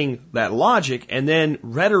using that logic, and then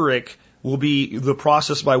rhetoric will be the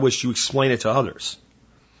process by which you explain it to others,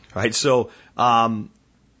 right? So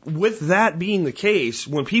with that being the case,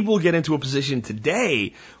 when people get into a position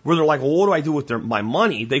today where they're like, well, what do I do with my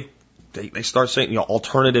money? They start saying,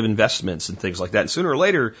 alternative investments and things like that. And sooner or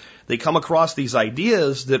later, they come across these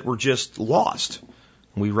ideas that were just lost.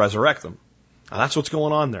 We resurrect them. And that's what's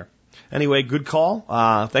going on there. Anyway, good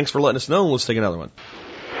call. Thanks for letting us know. Let's take another one.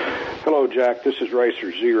 Hello, Jack. This is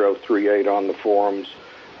Racer038 on the forums.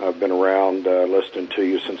 I've been around listening to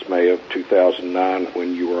you since May of 2009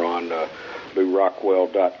 when you were on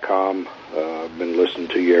LouRockwell.com. I've been listening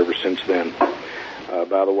to you ever since then.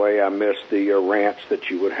 By the way, I missed the rants that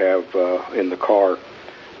you would have in the car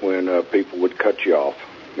when people would cut you off.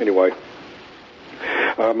 Anyway,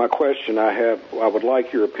 my question I would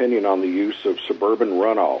like your opinion on the use of suburban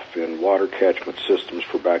runoff in water catchment systems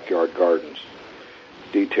for backyard gardens.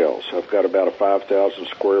 Details. I've got about a 5,000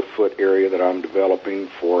 square foot area that I'm developing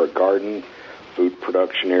for a garden food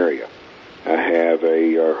production area.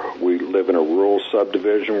 We live in a rural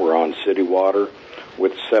subdivision. We're on city water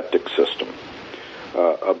with septic system.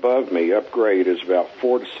 Above me, upgrade, is about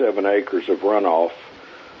 4 to 7 acres of runoff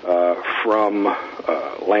from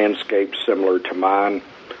landscapes similar to mine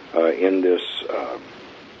in this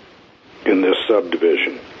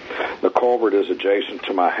subdivision. The culvert is adjacent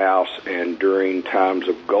to my house, and during times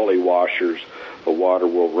of gully washers, the water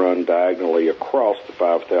will run diagonally across the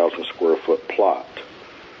 5,000 square foot plot.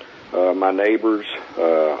 My neighbors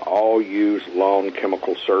all use lawn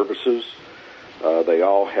chemical services. They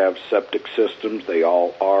all have septic systems. They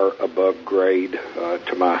all are above grade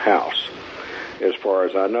to my house. As far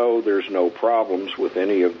as I know, there's no problems with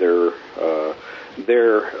any of their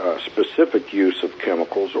specific use of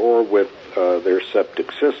chemicals or with their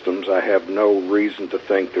septic systems. I have no reason to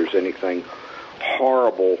think there's anything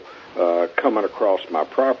horrible coming across my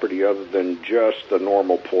property other than just the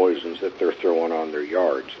normal poisons that they're throwing on their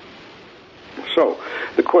yards. So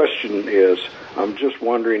the question is, I'm just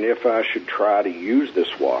wondering if I should try to use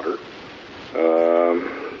this water.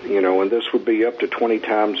 And this would be up to 20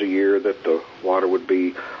 times a year that the water would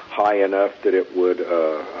be high enough that it would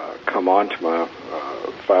come onto my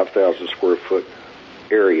 5,000 square foot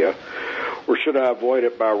area. Or should I avoid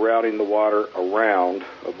it by routing the water around,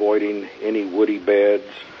 avoiding any woody beds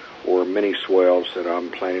or mini swales that I'm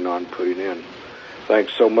planning on putting in?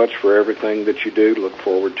 Thanks so much for everything that you do. Look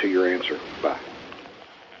forward to your answer. Bye.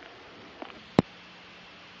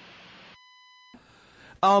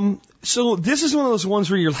 So this is one of those ones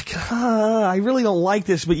where you're like, I really don't like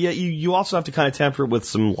this, but yet you also have to kind of temper it with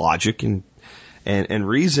some logic and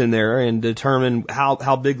reason there and determine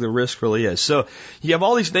how big the risk really is. So you have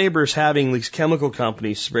all these neighbors having these chemical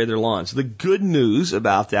companies spray their lawns. The good news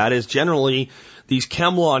about that is generally these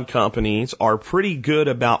chem lawn companies are pretty good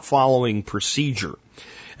about following procedure.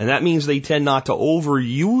 And that means they tend not to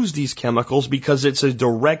overuse these chemicals because it's a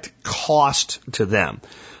direct cost to them.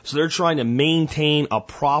 So they're trying to maintain a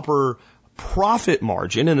proper profit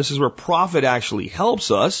margin, and this is where profit actually helps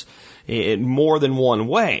us in more than one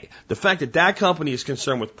way. The fact that that company is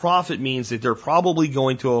concerned with profit means that they're probably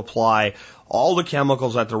going to apply all the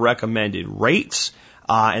chemicals at the recommended rates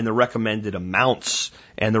and the recommended amounts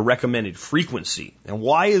and the recommended frequency. And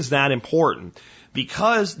why is that important?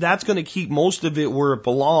 Because that's going to keep most of it where it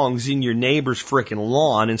belongs, in your neighbor's frickin'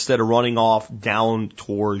 lawn, instead of running off down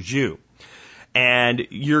towards you. And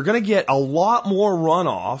you're going to get a lot more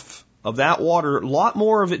runoff of that water, a lot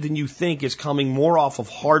more of it than you think is coming more off of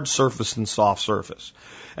hard surface than soft surface.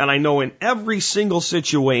 And I know in every single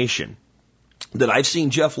situation that I've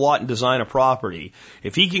seen Jeff Lawton design a property,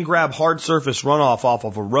 if he can grab hard surface runoff off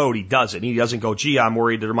of a road, he does it. He doesn't go, gee, I'm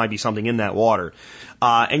worried there might be something in that water.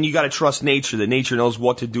 And you got to trust nature, that nature knows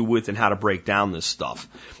what to do with and how to break down this stuff.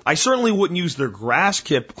 I certainly wouldn't use their grass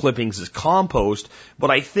clippings as compost,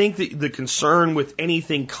 but I think that the concern with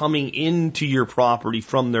anything coming into your property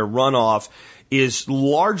from their runoff is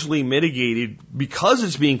largely mitigated because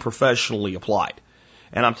it's being professionally applied.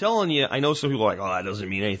 And I'm telling you, I know some people are like, oh, that doesn't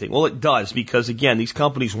mean anything. Well, it does, because again, these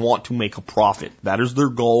companies want to make a profit. That is their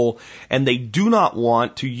goal. And they do not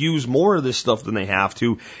want to use more of this stuff than they have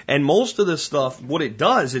to. And most of this stuff, what it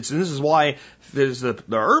does, and this is why there's the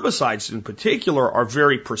herbicides in particular are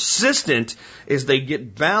very persistent, is they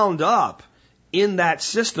get bound up in that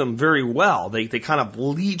system very well. They kind of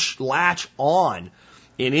latch on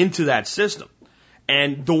and into that system.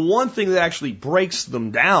 And the one thing that actually breaks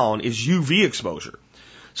them down is UV exposure.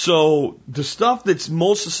 So the stuff that's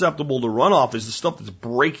most susceptible to runoff is the stuff that's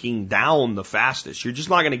breaking down the fastest. You're just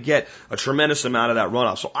not going to get a tremendous amount of that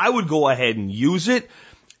runoff. So I would go ahead and use it,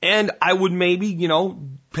 and I would maybe,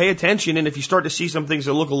 pay attention. And if you start to see some things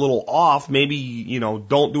that look a little off, maybe,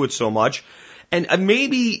 don't do it so much. And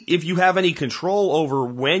maybe if you have any control over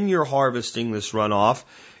when you're harvesting this runoff,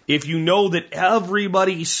 if you know that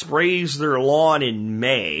everybody sprays their lawn in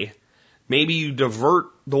May, maybe you divert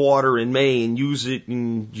the water in May and use it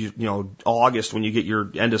in, August when you get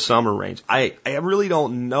your end of summer rains. I really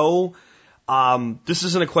don't know. This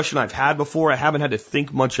isn't a question I've had before. I haven't had to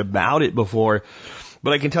think much about it before.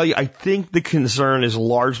 But I can tell you, I think the concern is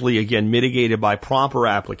largely, again, mitigated by proper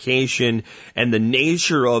application and the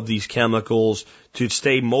nature of these chemicals to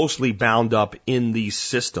stay mostly bound up in these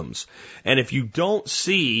systems. And if you don't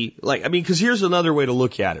see, because here's another way to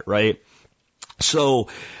look at it, right? So,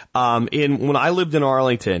 when I lived in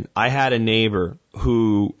Arlington, I had a neighbor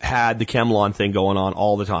who had the ChemLawn thing going on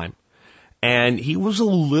all the time. And he was a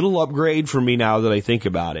little upgrade for me now that I think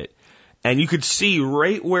about it. And you could see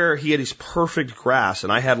right where he had his perfect grass,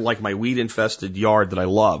 and I had my weed infested yard that I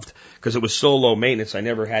loved because it was so low maintenance. I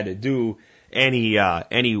never had to do any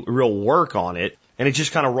real work on it, and it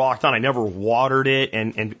just kind of rocked on. I never watered it,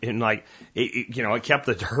 and it kept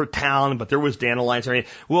the dirt down, but there was dandelions and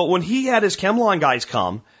everything. Well, when he had his ChemLawn guys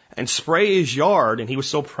come and spray his yard, and he was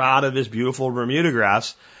so proud of his beautiful Bermuda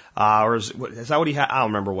grass, is that what he had? I don't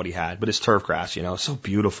remember what he had, but his turf grass, so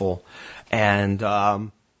beautiful, and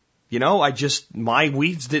my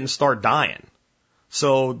weeds didn't start dying.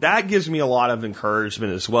 So that gives me a lot of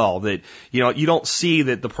encouragement as well, that, you don't see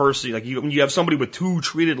that the person, when you have somebody with two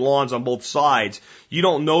treated lawns on both sides, you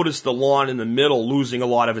don't notice the lawn in the middle losing a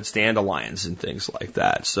lot of its dandelions and things like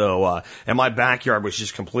that. So, and my backyard was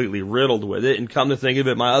just completely riddled with it. And come to think of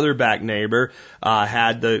it, my other back neighbor,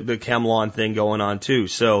 had the ChemLawn thing going on too.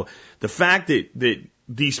 So the fact that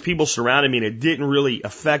these people surrounded me and it didn't really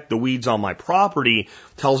affect the weeds on my property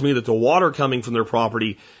tells me that the water coming from their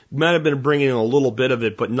property might have been bringing in a little bit of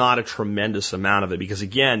it, but not a tremendous amount of it. Because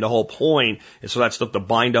again, the whole point is for that stuff to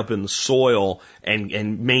bind up in the soil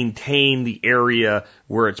and maintain the area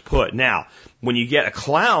where it's put. Now, when you get a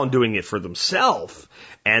clown doing it for themselves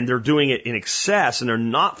and they're doing it in excess and they're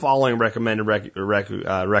not following recommended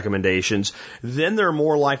recommendations, then they're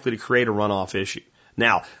more likely to create a runoff issue.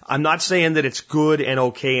 Now, I'm not saying that it's good and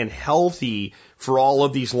okay and healthy for all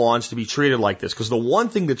of these lawns to be treated like this, because the one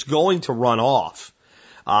thing that's going to run off,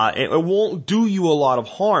 it won't do you a lot of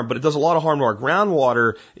harm, but it does a lot of harm to our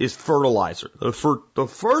groundwater, is fertilizer.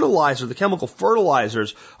 The chemical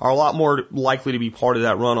fertilizers are a lot more likely to be part of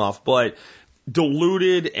that runoff, but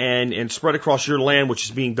diluted and spread across your land, which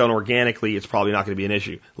is being done organically, it's probably not going to be an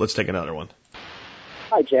issue. Let's take another one.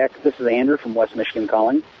 Hi, Jack. This is Andrew from West Michigan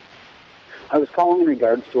calling. I was calling in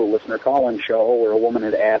regards to a listener call-in show where a woman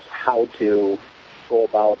had asked how to go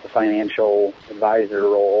about the financial advisor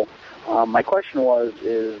role. My question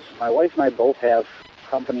is my wife and I both have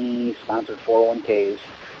company-sponsored 401ks,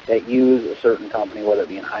 that use a certain company, whether it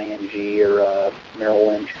be an ING or Merrill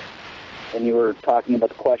Lynch, and you were talking about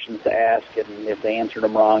the questions to ask, and if they answered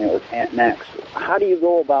them wrong, it was next. How do you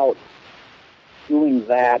go about doing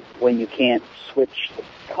that when you can't switch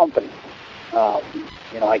the company?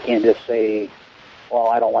 I can't just say, well,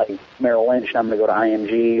 I don't like Merrill Lynch, and I'm going to go to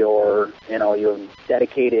ING, or, you have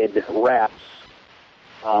dedicated reps.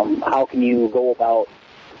 How can you go about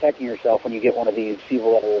protecting yourself when you get one of these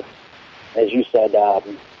people that are, as you said,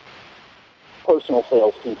 personal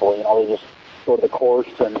salespeople? They just go to the course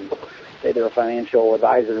and say they're a financial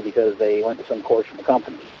advisor because they went to some course from the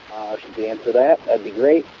company. Should you answer that? That'd be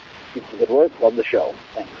great. Keep up the good work. Love the show.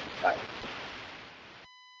 Thanks. Bye.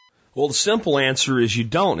 Well, the simple answer is you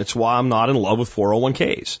don't. It's why I'm not in love with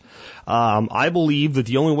 401ks. I believe that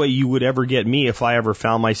the only way you would ever get me, if I ever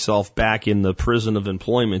found myself back in the prison of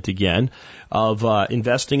employment again, of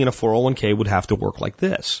investing in a 401k, would have to work like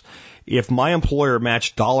this. If my employer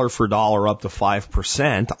matched dollar for dollar up to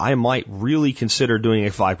 5%, I might really consider doing a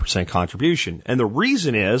 5% contribution. And the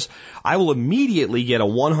reason is I will immediately get a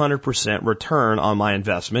 100% return on my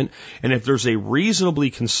investment. And if there's a reasonably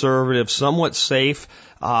conservative, somewhat safe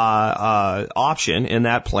option in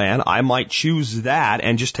that plan, I might choose that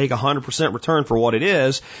and just take 100% return for what it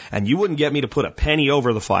is. And you wouldn't get me to put a penny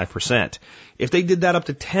over the 5%. If they did that up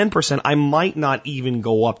to 10%, I might not even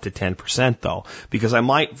go up to 10% though, because I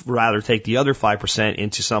might rather take the other 5%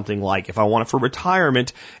 into something like, if I want it for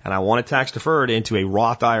retirement and I want it tax deferred, into a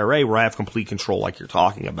Roth IRA where I have complete control like you're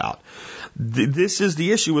talking about. This is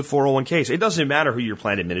the issue with 401ks. It doesn't matter who your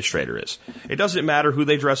plan administrator is. It doesn't matter who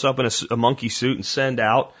they dress up in a monkey suit and send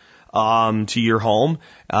out to your home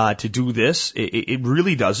to do this. It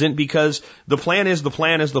really doesn't, because the plan is the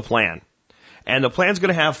plan is the plan. And the plan's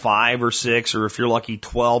going to have 5 or 6, or if you're lucky,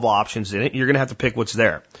 12 options in it. You're going to have to pick what's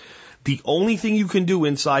there. The only thing you can do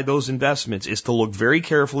inside those investments is to look very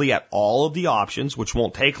carefully at all of the options, which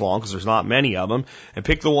won't take long because there's not many of them, and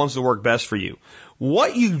pick the ones that work best for you.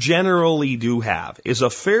 What you generally do have is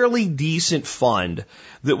a fairly decent fund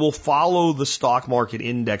that will follow the stock market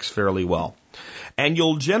index fairly well. And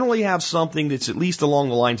you'll generally have something that's at least along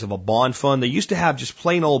the lines of a bond fund. They used to have just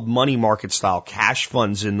plain old money market style cash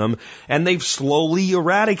funds in them, and they've slowly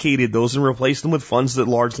eradicated those and replaced them with funds that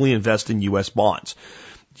largely invest in U.S. bonds.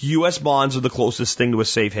 U.S. bonds are the closest thing to a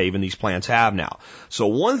safe haven these plans have now. So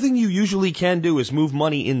one thing you usually can do is move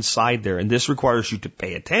money inside there, and this requires you to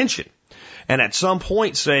pay attention. And at some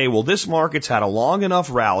point say, well, this market's had a long enough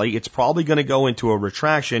rally, it's probably going to go into a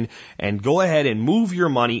retraction, and go ahead and move your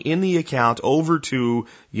money in the account over to,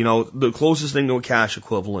 the closest thing to a cash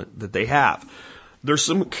equivalent that they have. There's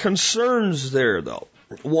some concerns there, though.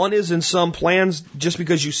 One is, in some plans, just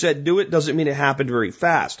because you said do it doesn't mean it happened very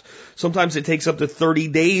fast. Sometimes it takes up to 30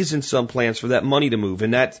 days in some plans for that money to move,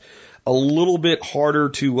 and that's a little bit harder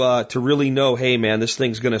to really know, hey man, this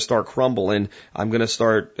thing's going to start crumbling. I'm going to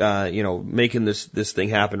start, making this thing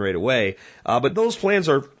happen right away. But those plans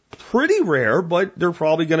are pretty rare, but they're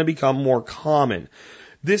probably going to become more common.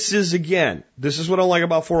 This is what I like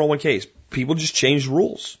about 401ks. People just changed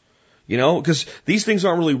rules, because these things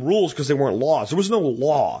aren't really rules because they weren't laws. There was no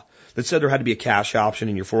law that said there had to be a cash option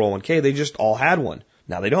in your 401k. They just all had one.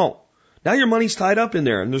 Now they don't. Now your money's tied up in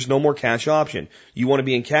there and there's no more cash option. You want to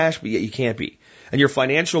be in cash, but yet you can't be. And your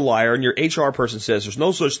financial liar and your HR person says there's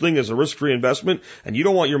no such thing as a risk-free investment, and you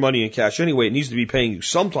don't want your money in cash anyway. It needs to be paying you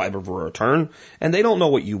some type of a return. And they don't know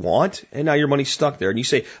what you want. And now your money's stuck there. And you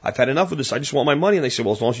say, I've had enough of this. I just want my money. And they say,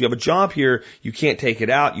 well, as long as you have a job here, you can't take it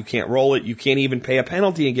out. You can't roll it. You can't even pay a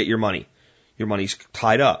penalty and get your money. Your money's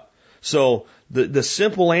tied up. So the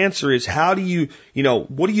simple answer is, how do you,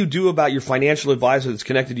 what do you do about your financial advisor that's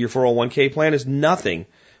connected to your 401k plan? Is nothing,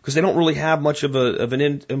 because they don't really have much of an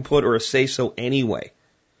input or a say so anyway.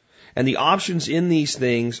 And the options in these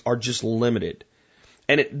things are just limited.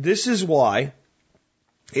 And this is why,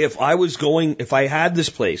 if I had this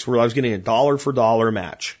place where I was getting a dollar for dollar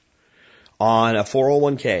match on a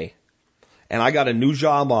 401k and I got a new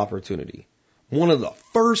job opportunity, one of the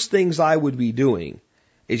first things I would be doing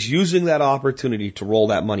is using that opportunity to roll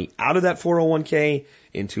that money out of that 401k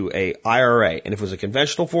into a IRA. And if it was a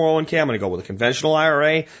conventional 401k, I'm going to go with a conventional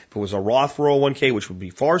IRA. If it was a Roth 401k, which would be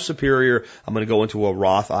far superior, I'm going to go into a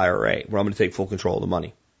Roth IRA, where I'm going to take full control of the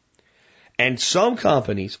money. And some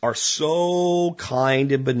companies are so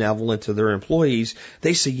kind and benevolent to their employees,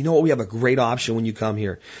 they say, you know what, we have a great option when you come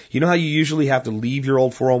here. You know how you usually have to leave your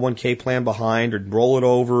old 401k plan behind or roll it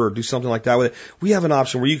over or do something like that with it? We have an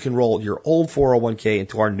option where you can roll your old 401k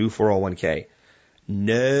into our new 401k.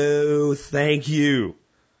 No, thank you.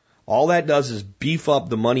 All that does is beef up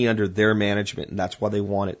the money under their management, and that's why they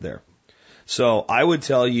want it there. So I would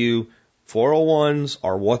tell you, 401s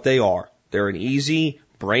are what they are. They're an easy,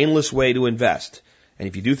 brainless way to invest. And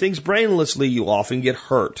if you do things brainlessly, you often get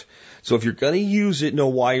hurt. So if you're going to use it, know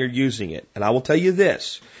why you're using it. And I will tell you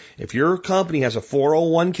this. If your company has a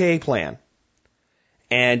 401k plan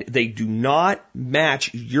and they do not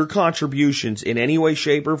match your contributions in any way,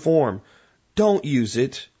 shape, or form, don't use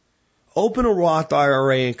it. Open a Roth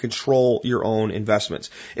IRA and control your own investments.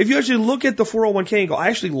 If you actually look at the 401k and go,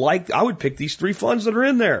 I would pick these 3 funds that are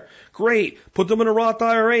in there. Great. Put them in a Roth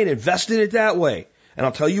IRA and invest in it that way. And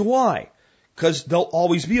I'll tell you why. Because they'll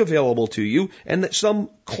always be available to you, and that some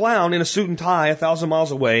clown in a suit and tie 1,000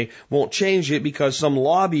 miles away won't change it because some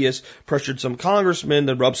lobbyist pressured some congressman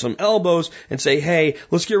to rub some elbows and say, hey,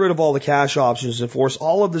 let's get rid of all the cash options and force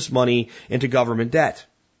all of this money into government debt.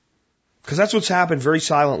 Because that's what's happened very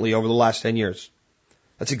silently over the last 10 years.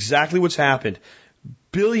 That's exactly what's happened.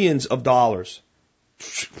 Billions of dollars,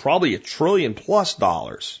 probably $1 trillion+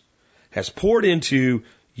 has poured into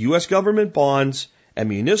U.S. government bonds and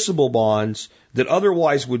municipal bonds that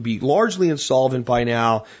otherwise would be largely insolvent by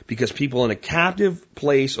now because people in a captive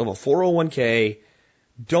place of a 401k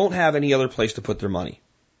don't have any other place to put their money.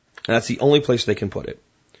 And that's the only place they can put it.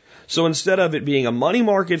 So instead of it being a money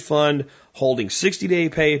market fund holding 60-day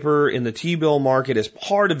paper in the T-bill market as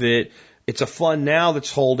part of it, it's a fund now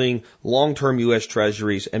that's holding long-term U.S.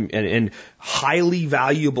 treasuries and highly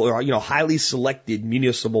valuable, or, highly selected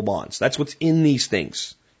municipal bonds. That's what's in these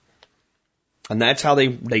things. And that's how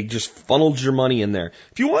they just funneled your money in there.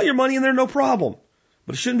 If you want your money in there, no problem.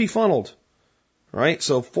 But it shouldn't be funneled. All right?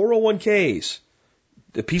 So 401ks,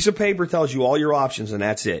 the piece of paper tells you all your options and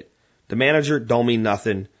that's it. The manager don't mean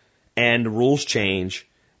nothing. And the rules change.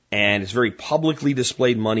 And it's very publicly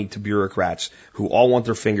displayed money to bureaucrats who all want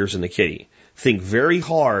their fingers in the kitty. Think very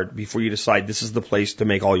hard before you decide this is the place to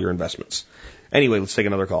make all your investments. Anyway, let's take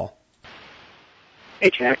another call.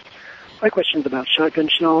 Hey, Jack. My question's about shotgun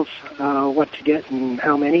shells, what to get and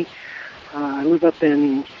how many. I live up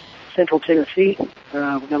in central Tennessee.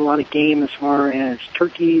 We've got a lot of game as far as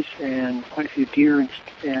turkeys and quite a few deer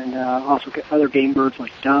and also other game birds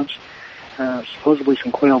like doves. Supposedly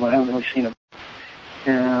some quail, but I haven't really seen them.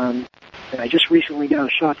 And I just recently got a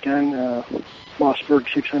shotgun,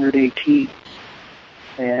 Mossberg 600 AT,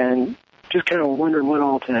 and just kind of wondering what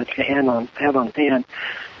all to have on hand.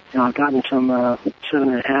 I've gotten some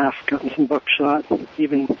 7.5, gotten some buckshot,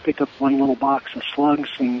 even picked up one little box of slugs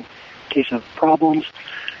in case of problems,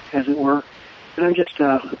 as it were. And I just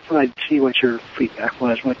thought I'd see what your feedback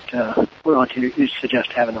was, what ought you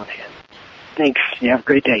suggest having on hand. Thanks. You have a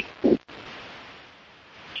great day.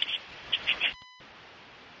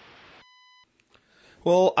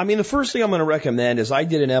 Well, the first thing I'm going to recommend is I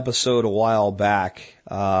did an episode a while back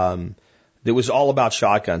that was all about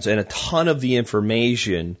shotguns, and a ton of the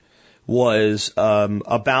information was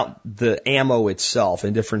about the ammo itself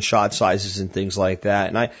and different shot sizes and things like that.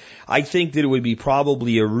 And I think that it would be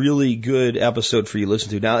probably a really good episode for you to listen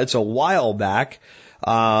to. Now, it's a while back.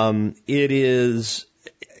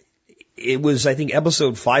 It was, I think,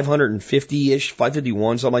 episode 550-ish,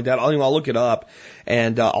 551, something like that. I'll look it up,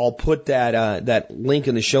 and I'll put that link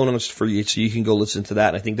in the show notes for you so you can go listen to that.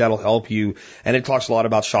 And I think that'll help you. And it talks a lot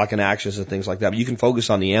about shotgun actions and things like that. But you can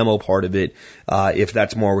focus on the ammo part of it if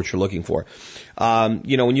that's more what you're looking for. When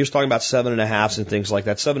you're talking about 7.5s and things like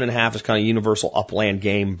that, 7.5 is kind of universal upland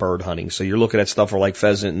game bird hunting. So you're looking at stuff for like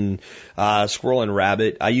pheasant and squirrel and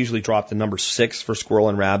rabbit. I usually drop the number 6 for squirrel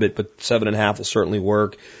and rabbit, but 7.5 will certainly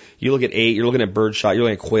work. You look at 8, you're looking at birdshot, you're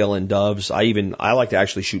looking at quail and doves. I like to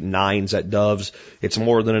actually shoot 9s at doves. It's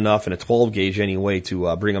more than enough in a 12 gauge anyway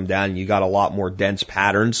to bring them down. You got a lot more dense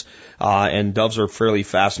patterns. And doves are fairly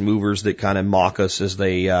fast movers that kind of mock us as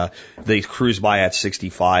they cruise by at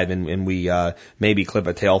 65 and we maybe clip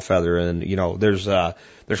a tail feather. And, there's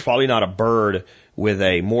probably not a bird with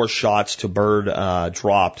a more shots to bird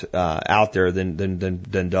dropped out there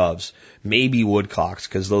than doves. Maybe woodcocks,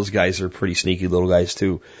 because those guys are pretty sneaky little guys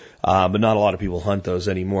too. But not a lot of people hunt those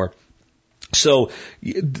anymore. So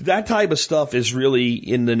that type of stuff is really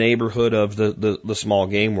in the neighborhood of the small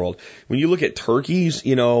game world. When you look at turkeys,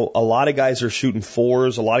 a lot of guys are shooting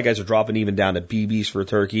 4s. A lot of guys are dropping even down to BBs for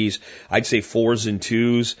turkeys. I'd say 4s and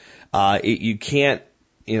 2s. You can't,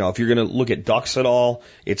 if you're going to look at ducks at all,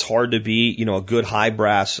 it's hard to beat, a good high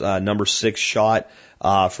brass number 6 shot.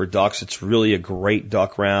 For ducks, it's really a great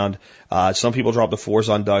duck round. Some people drop the 4s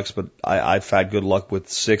on ducks, but I've had good luck with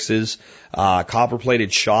 6s.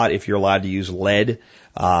 Copper-plated shot, if you're allowed to use lead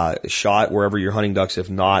shot wherever you're hunting ducks. If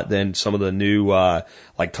not, then some of the new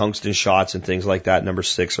like tungsten shots and things like that, number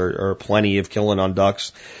 6, are plenty of killing on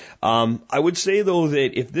ducks. I would say, though,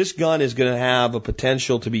 that if this gun is going to have a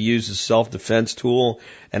potential to be used as a self-defense tool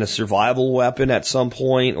and a survival weapon at some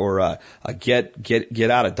point, or a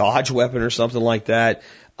get out of dodge weapon or something like that,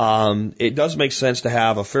 it does make sense to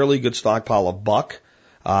have a fairly good stockpile of buck.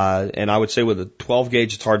 And I would say with a 12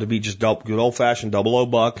 gauge, it's hard to beat just good old-fashioned 00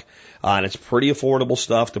 buck. And it's pretty affordable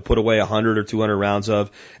stuff to put away 100 or 200 rounds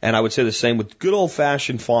of. And I would say the same with good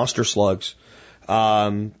old-fashioned Foster slugs.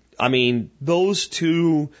 I mean, those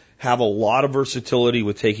two have a lot of versatility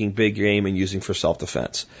with taking big game and using for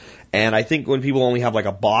self-defense. And I think when people only have like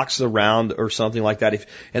a box around or something like that,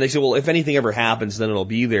 and they say, well, if anything ever happens, then it'll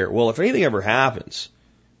be there. Well, if anything ever happens,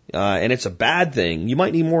 and it's a bad thing, you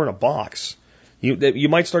might need more in a box. You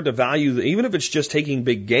might start to value, even if it's just taking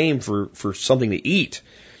big game for something to eat,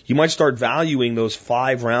 you might start valuing those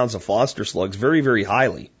 5 rounds of Foster slugs very, very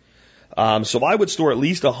highly. So I would store at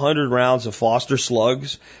least 100 rounds of Foster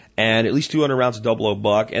slugs and at least 200 rounds of 00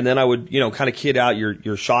 buck. And then I would, kind of kid out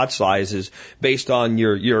your shot sizes based on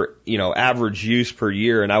your average use per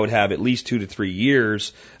year. And I would have at least 2 to 3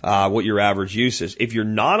 years, what your average use is. If you're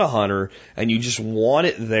not a hunter and you just want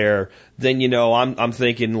it there, then, I'm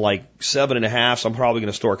thinking like 7.5. So I'm probably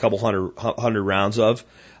going to store a couple hundred rounds of,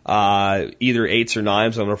 either 8s or 9s.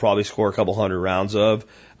 I'm going to probably score a couple hundred rounds of.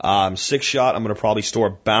 6-shot, I'm going to probably store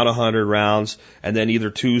about 100 rounds, and then either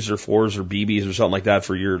 2s or 4s or BBs or something like that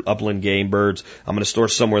for your upland game birds. I'm going to store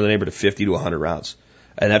somewhere in the neighborhood of 50 to 100 rounds.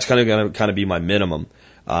 And that's going to be my minimum,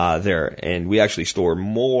 there. And we actually store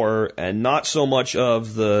more and not so much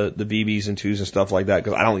of the BBs and 2s and stuff like that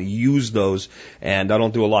because I don't use those and I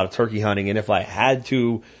don't do a lot of turkey hunting. And if I had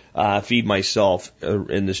to, feed myself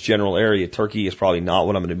in this general area, turkey is probably not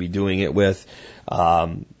what I'm going to be doing it with.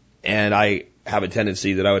 And I have a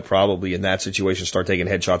tendency that I would probably in that situation start taking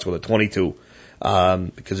headshots with a 22,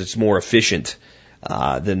 because it's more efficient,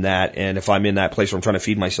 than that. And if I'm in that place where I'm trying to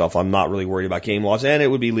feed myself, I'm not really worried about game laws, and it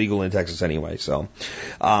would be legal in Texas anyway. So,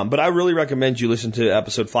 but I really recommend you listen to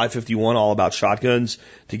episode 551 all about shotguns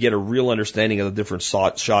to get a real understanding of the different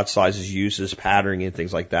shot sizes, uses, patterning, and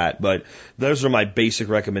things like that. But those are my basic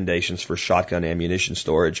recommendations for shotgun ammunition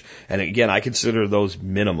storage. And again, I consider those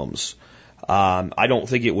minimums. I don't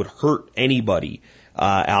think it would hurt anybody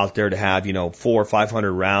out there to have 400 or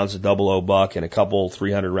 500 rounds of 00 buck and a couple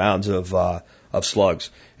 300 rounds of slugs,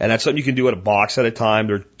 and that's something you can do at a box at a time.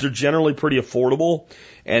 They're generally pretty affordable,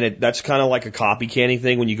 and that's kind of like a copy canning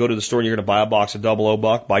thing. When you go to the store and you're going to buy a box of 00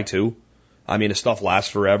 buck, buy 2. I mean, the stuff lasts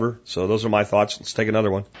forever. So those are my thoughts. Let's take another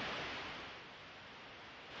one.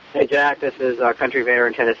 Hey, Jack, this is Country Vader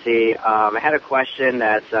in Tennessee. I had a question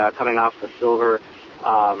that's coming off the silver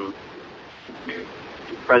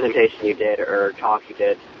presentation you did, or talk you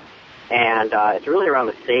did, and it's really around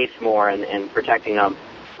the safes more and protecting them.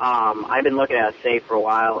 I've been looking at a safe for a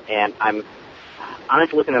while, and I'm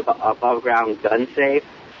honestly looking at above ground gun safe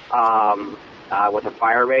with a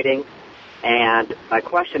fire rating, and my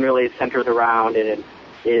question really centers around it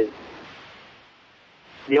is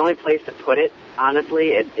the only place to put it, honestly,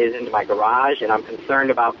 is into my garage, and I'm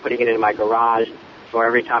concerned about putting it in my garage, so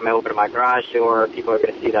every time I open my garage door, people are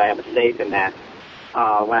going to see that I have a safe in that.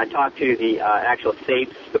 When I talked to the actual safe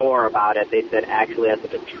store about it, they said actually as a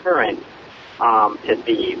deterrent to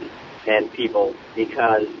thieves and people,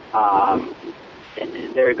 because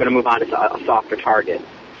they're going to move on to a softer target,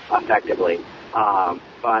 effectively.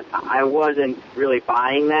 But I wasn't really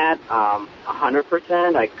buying that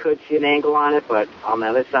 100%. I could see an angle on it, but on the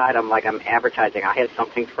other side, I'm advertising. I had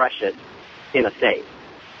something precious in a safe.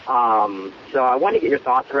 So I want to get your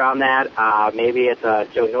thoughts around that. Maybe it's a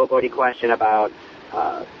Joe Nobody question about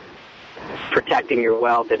protecting your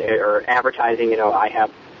wealth or advertising, I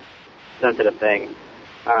have sensitive things.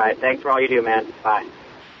 All right, thanks for all you do, man. Bye.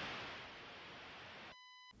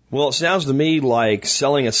 Well, it sounds to me like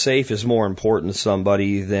selling a safe is more important to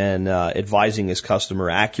somebody than advising his customer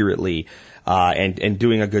accurately and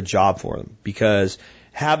doing a good job for them. Because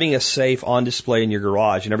having a safe on display in your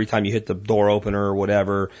garage, and every time you hit the door opener or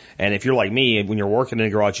whatever, and if you're like me, when you're working in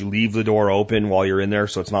the garage, you leave the door open while you're in there,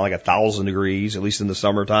 so it's not like 1,000 degrees, at least in the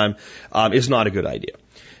summertime, is not a good idea.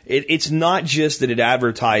 It's not just that it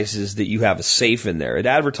advertises that you have a safe in there. It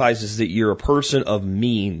advertises that you're a person of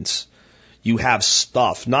means. You have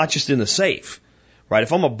stuff, not just in the safe, right?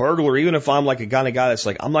 If I'm a burglar, even if I'm like a kind of guy that's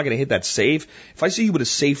like, I'm not going to hit that safe. If I see you with a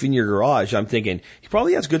safe in your garage, I'm thinking, he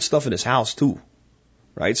probably has good stuff in his house too,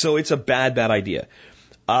 right? So it's a bad idea.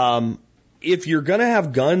 If you're going to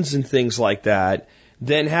have guns and things like that,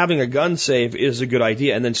 then having a gun safe is a good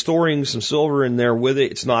idea. And then storing some silver in there with it,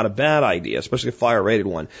 it's not a bad idea, especially a fire-rated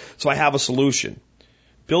one. So I have a solution.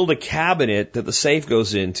 Build a cabinet that the safe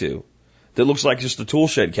goes into that looks like just a tool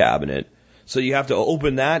shed cabinet. So you have to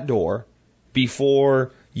open that door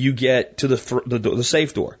before you get to the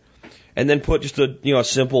safe door. And then put just a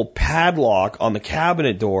simple padlock on the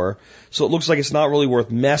cabinet door so it looks like it's not really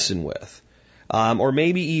worth messing with. Or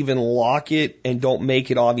maybe even lock it and don't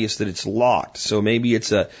make it obvious that it's locked. So maybe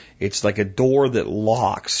it's like a door that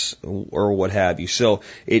locks or what have you. So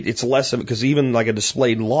it's less of it, because even like a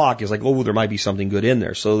displayed lock is like, oh, there might be something good in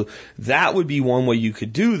there. So that would be one way you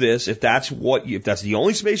could do this if that's the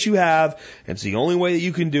only space you have and it's the only way that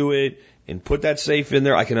you can do it, and put that safe in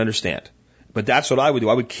there. I can understand. But that's what I would do.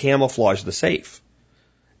 I would camouflage the safe.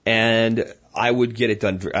 And I would get it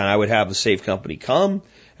done, and I would have the safe company come,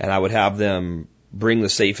 and I would have them bring the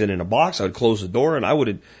safe in a box. I would close the door, and I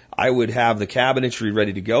would have the cabinetry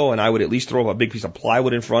ready to go, and I would at least throw up a big piece of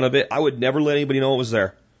plywood in front of it. I would never let anybody know it was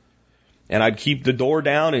there. And I'd keep the door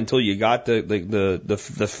down until you got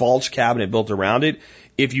the false cabinet built around it.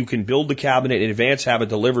 If you can build the cabinet in advance, have it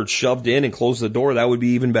delivered, shoved in, and close the door, that would be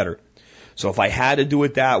even better. So if I had to do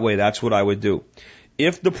it that way, that's what I would do.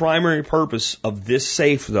 If the primary purpose of this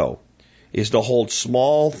safe, though, is to hold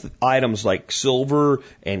small items like silver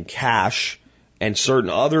and cash and certain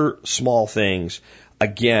other small things,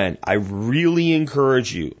 again, I really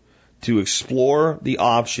encourage you to explore the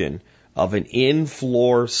option of an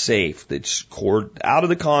in-floor safe that's cored out of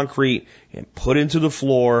the concrete and put into the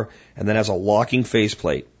floor and then has a locking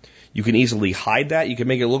faceplate. You can easily hide that. You can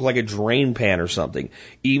make it look like a drain pan or something.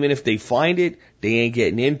 Even if they find it, they ain't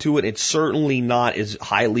getting into it. It's certainly not as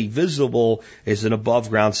highly visible as an above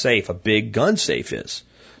ground safe, a big gun safe is.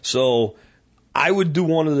 So I would do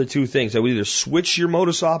one of the two things. I would either switch your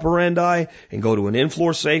modus operandi and go to an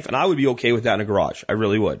in-floor safe, and I would be okay with that in a garage. I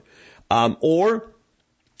really would. Or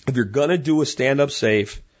if you're going to do a stand-up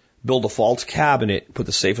safe, build a false cabinet, put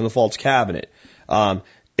the safe in the false cabinet. A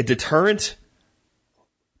deterrent,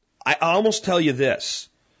 I almost tell you this.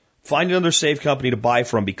 Find another safe company to buy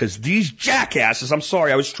from, because these jackasses, I'm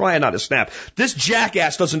sorry, I was trying not to snap. This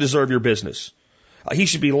jackass doesn't deserve your business. He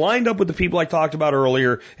should be lined up with the people I talked about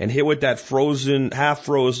earlier and hit with that frozen,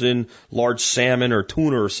 half-frozen, large salmon or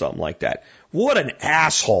tuna or something like that. What an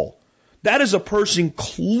asshole. That is a person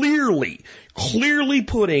clearly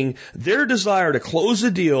putting their desire to close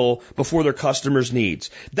a deal before their customers'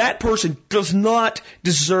 needs. That person does not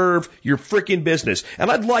deserve your frickin' business.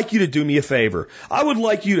 And I'd like you to do me a favor. I would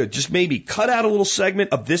like you to just maybe cut out a little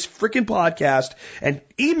segment of this frickin' podcast and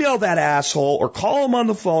email that asshole or call him on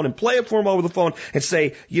the phone and play it for him over the phone and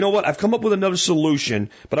say, you know what, I've come up with another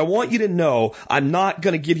solution, but I want you to know I'm not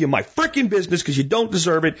going to give you my frickin' business because you don't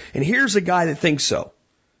deserve it, and here's a guy that thinks so.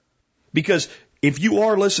 Because if you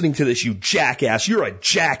are listening to this, you jackass, you're a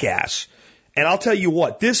jackass. And I'll tell you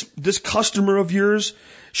what, this customer of yours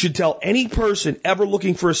should tell any person ever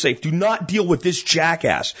looking for a safe, do not deal with this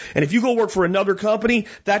jackass. And if you go work for another company,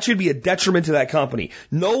 that should be a detriment to that company.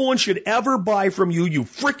 No one should ever buy from you, you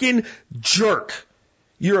frickin' jerk.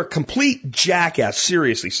 You're a complete jackass.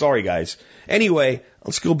 Seriously. Sorry, guys. Anyway,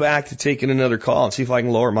 let's go back to taking another call and see if I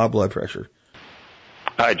can lower my blood pressure.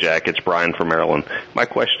 Hi, Jack. It's Brian from Maryland. My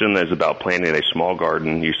question is about planting a small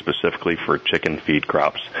garden used specifically for chicken feed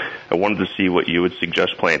crops. I wanted to see what you would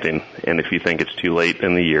suggest planting and if you think it's too late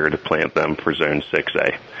in the year to plant them for Zone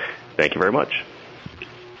 6A. Thank you very much.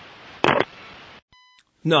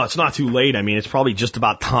 No, it's not too late. I mean, it's probably just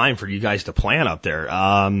about time for you guys to plant up there.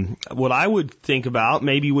 What I would think about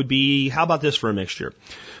maybe would be, how about this for a mixture?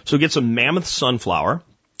 So get some mammoth sunflower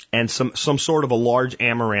and some sort of a large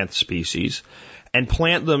amaranth species, and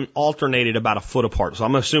plant them alternated about a foot apart. So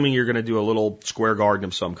I'm assuming you're going to do a little square garden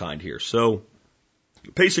of some kind here. So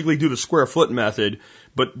basically do the square foot method,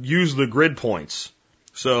 but use the grid points.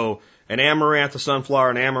 So an amaranth, a sunflower,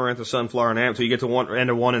 an amaranth, a sunflower, an amaranth, so you get to one end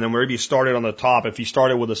of one, and then wherever you started on the top, if you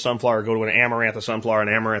started with a sunflower, go to an amaranth, a sunflower, an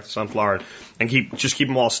amaranth, a sunflower, and keep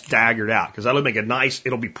them all staggered out, because that'll make it nice.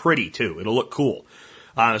 It'll be pretty too. It'll look cool.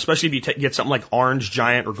 Especially if you get something like orange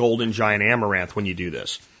giant or golden giant amaranth when you do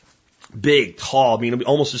this. Big, tall, I mean,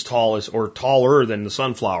 almost as tall as, or taller than the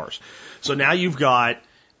sunflowers. So now you've got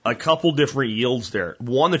a couple different yields there.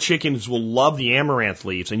 One, the chickens will love the amaranth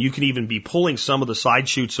leaves, and you can even be pulling some of the side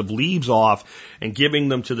shoots of leaves off and giving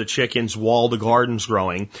them to the chickens while the garden's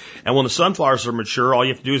growing. And when the sunflowers are mature, all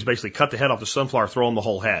you have to do is basically cut the head off the sunflower, throw in the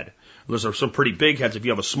whole head. Those are some pretty big heads. If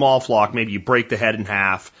you have a small flock, maybe you break the head in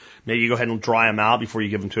half. Maybe you go ahead and dry them out before you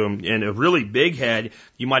give them to them. And a really big head,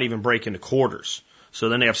 you might even break into quarters. So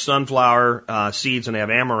then they have sunflower seeds and they have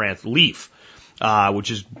amaranth leaf, which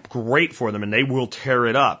is great for them, and they will tear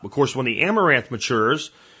it up. Of course, when the amaranth matures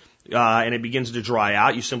and it begins to dry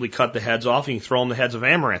out, you simply cut the heads off and you throw them the heads of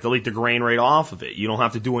amaranth. They'll eat the grain right off of it. You don't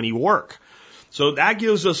have to do any work. So that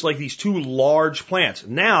gives us like these two large plants.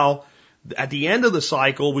 Now, At the end of the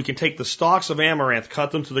cycle, we can take the stalks of amaranth,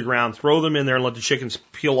 cut them to the ground, throw them in there, and let the chickens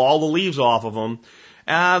peel all the leaves off of them.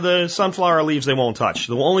 The sunflower leaves they won't touch.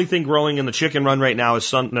 The only thing growing in the chicken run right now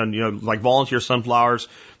is like volunteer sunflowers.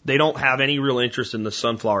 They don't have any real interest in the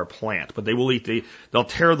sunflower plant, but they will they'll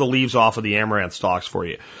tear the leaves off of the amaranth stalks for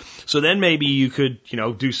you. So then maybe you could,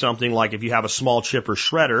 do something like if you have a small chipper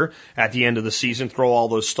shredder at the end of the season, throw all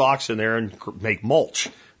those stalks in there and make mulch.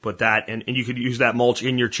 Put that, and you could use that mulch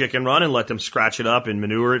in your chicken run and let them scratch it up and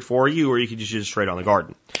manure it for you, or you could just use it straight on the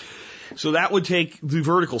garden. So that would take the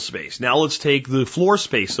vertical space. Now let's take the floor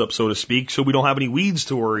space up, so to speak, so we don't have any weeds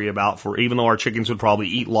to worry about for, even though our chickens would probably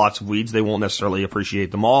eat lots of weeds, they won't necessarily appreciate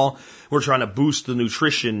them all. We're trying to boost the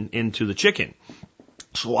nutrition into the chicken.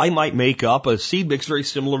 So I might make up a seed mix very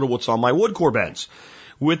similar to what's on my wood core beds,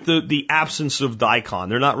 with the absence of daikon.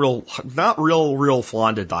 They're not real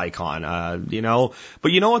fond of daikon,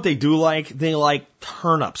 But you know what they do like? They like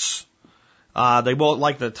turnips. They both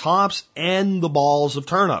like the tops and the balls of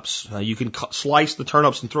turnips. You can slice the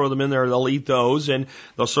turnips and throw them in there. They'll eat those, and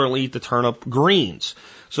they'll certainly eat the turnip greens.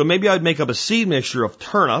 So maybe I'd make up a seed mixture of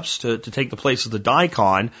turnips to take the place of the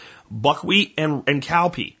daikon, buckwheat and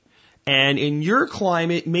cowpea. And in your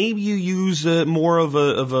climate, maybe you use more of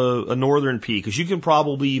a northern pea, because you can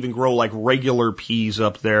probably even grow like regular peas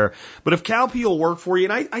up there. But if cowpea will work for you,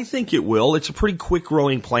 and I think it will, it's a pretty quick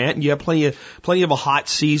growing plant, and you have plenty of a hot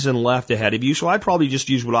season left ahead of you. So I'd probably just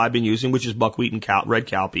use what I've been using, which is buckwheat and red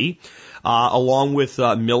cowpea, along with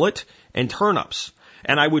millet and turnips.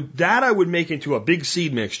 And I would make into a big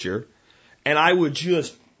seed mixture, and I would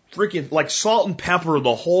just freaking like salt and pepper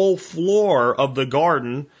the whole floor of the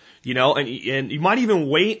garden. And you might even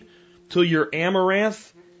wait till your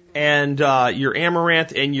amaranth and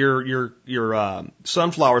your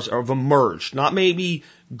sunflowers have emerged. Not maybe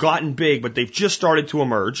gotten big, but they've just started to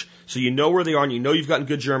emerge. So you know where they are, and you know you've gotten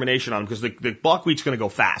good germination on them, because the buckwheat's going to go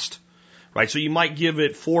fast, right? So you might give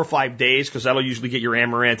it 4 or 5 days, because that'll usually get your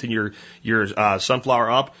amaranth and your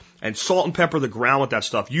sunflower up. And salt and pepper the ground with that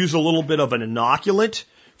stuff. Use a little bit of an inoculant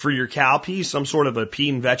for your cowpea, some sort of a pea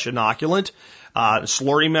and vetch inoculant.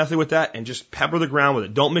 Slurry method with that, and just pepper the ground with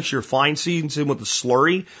it. Don't mix your fine seeds in with the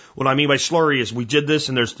slurry. What I mean by slurry is we did this,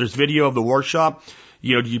 and there's video of the workshop.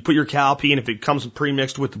 You put your cowpea, and if it comes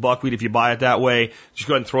pre-mixed with the buckwheat, if you buy it that way, just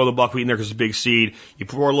go ahead and throw the buckwheat in there because it's a big seed. You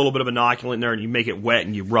pour a little bit of inoculant in there, and you make it wet,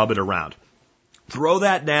 and you rub it around. Throw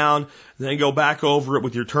that down, then go back over it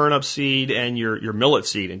with your turnip seed and your millet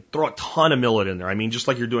seed, and throw a ton of millet in there. I mean, just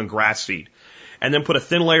like you're doing grass seed. And then put a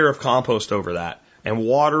thin layer of compost over that. And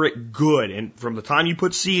water it good. And from the time you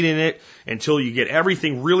put seed in it until you get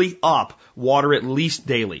everything really up, water at least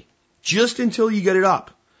daily. Just until you get it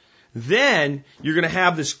up. Then you're going to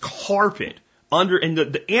have this carpet under, and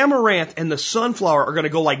the amaranth and the sunflower are going to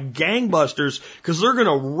go like gangbusters, because they're going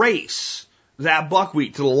to race that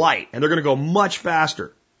buckwheat to the light, and they're going to go much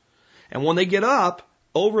faster. And when they get up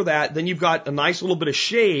over that, then you've got a nice little bit of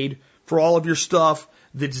shade for all of your stuff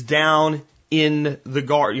that's down in the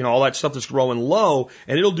garden, all that stuff that's growing low,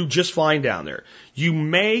 and it'll do just fine down there. You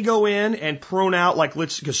may go in and prune out,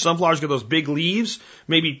 because sunflowers get those big leaves,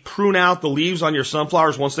 maybe prune out the leaves on your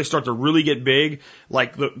sunflowers once they start to really get big,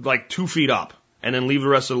 like 2 feet up, and then leave the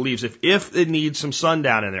rest of the leaves. If it needs some sun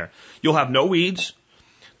down in there, you'll have no weeds.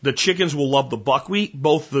 The chickens will love the buckwheat,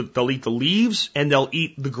 they'll eat the leaves and they'll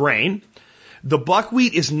eat the grain. The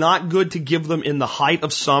buckwheat is not good to give them in the height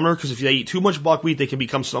of summer, because if they eat too much buckwheat, they can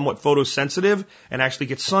become somewhat photosensitive and actually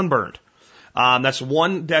get sunburned. That's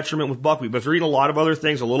one detriment with buckwheat. But if they're eating a lot of other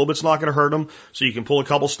things, a little bit's not going to hurt them. So you can pull a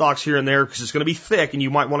couple stalks here and there, because it's going to be thick, and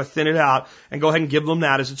you might want to thin it out and go ahead and give them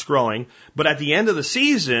that as it's growing. But at the end of the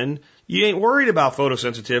season, you ain't worried about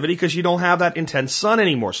photosensitivity, because you don't have that intense sun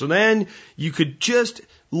anymore. So then you could just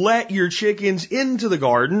let your chickens into the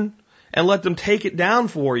garden and let them take it down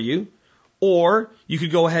for you. Or you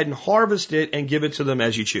could go ahead and harvest it and give it to them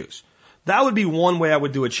as you choose. That would be one way I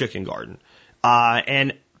would do a chicken garden.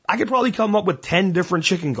 And I could probably come up with 10 different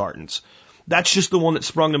chicken gardens. That's just the one that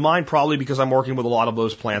sprung to mind, probably because I'm working with a lot of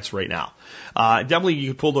those plants right now. Definitely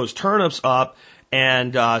you could pull those turnips up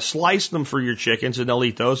and slice them for your chickens, and they'll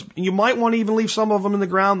eat those. You might want to even leave some of them in the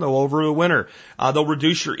ground, though, over the winter. They'll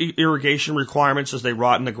reduce your irrigation requirements as they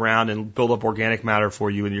rot in the ground and build up organic matter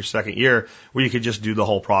for you in your second year, where you could just do the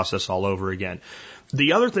whole process all over again.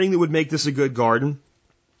 The other thing that would make this a good garden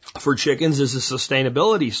for chickens is a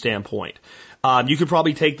sustainability standpoint. You could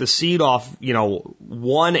probably take the seed off,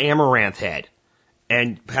 one amaranth head,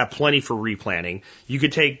 and have plenty for replanting. You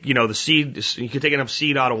could take, the seed, you could take enough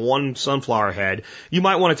seed out of one sunflower head. You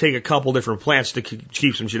might want to take a couple different plants to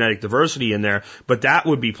keep some genetic diversity in there, but that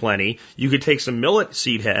would be plenty. You could take some millet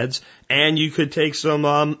seed heads, and you could take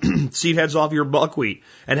some seed heads off your buckwheat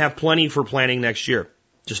and have plenty for planting next year.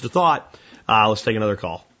 Just a thought. Let's take another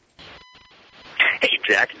call. Hey,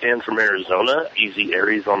 Jack, Dan from Arizona, Easy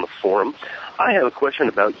Aries on the forum. I have a question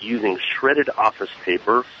about using shredded office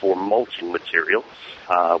paper for mulching material.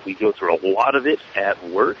 We go through a lot of it at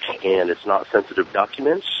work, and it's not sensitive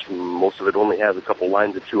documents. Most of it only has a couple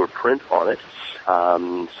lines of two or print on it.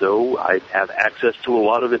 So I have access to a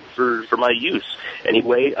lot of it for my use.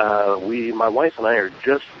 Anyway, my wife and I are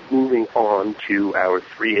just moving on to our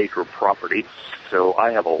 3-acre property. So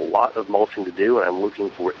I have a lot of mulching to do, and I'm looking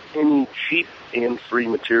for any cheap and free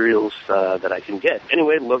materials that I can get.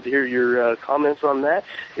 Anyway, I'd love to hear your comments on that,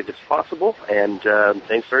 if it's possible. And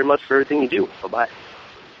thanks very much for everything you do. Bye-bye.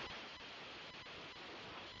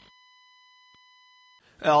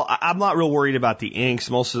 Well, I'm not real worried about the inks.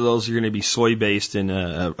 Most of those are going to be soy-based in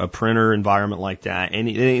a printer environment like that.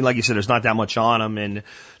 And like you said, there's not that much on them. And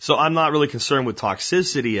so I'm not really concerned with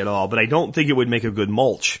toxicity at all, but I don't think it would make a good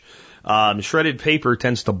mulch. Shredded paper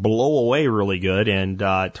tends to blow away really good, and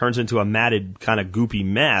it turns into a matted kind of goopy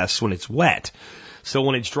mess when it's wet. So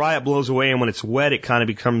when it's dry, it blows away, and when it's wet, it kind of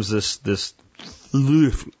becomes this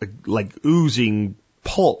like oozing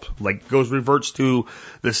pulp, like reverts to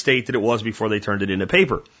the state that it was before they turned it into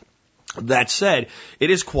paper. That said, it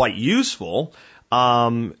is quite useful.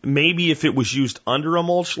 Maybe if it was used under a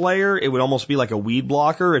mulch layer, it would almost be like a weed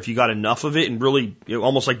blocker if you got enough of it, and really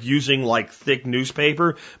almost like using like thick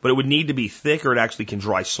newspaper, but it would need to be thick or it actually can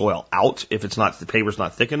dry soil out if the paper's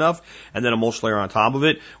not thick enough, and then a mulch layer on top of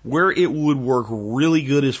it. Where it would work really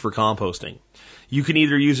good is for composting. You can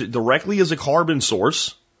either use it directly as a carbon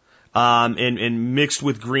source, and mixed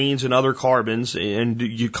with greens and other carbons, and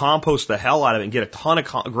you compost the hell out of it and get a ton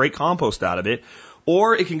of great compost out of it.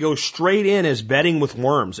 Or it can go straight in as bedding with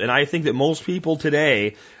worms. And I think that most people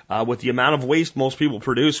today, with the amount of waste most people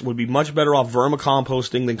produce, would be much better off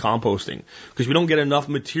vermicomposting than composting, because we don't get enough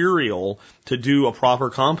material to do a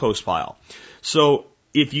proper compost pile. So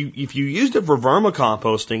if you used it for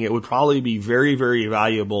vermicomposting, it would probably be very, very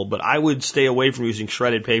valuable, but I would stay away from using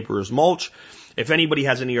shredded paper as mulch. If anybody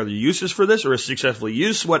has any other uses for this or has successfully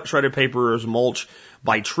used shredded paper as mulch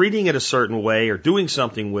by treating it a certain way or doing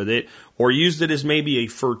something with it, or used it as maybe a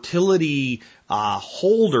fertility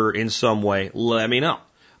holder in some way, let me know.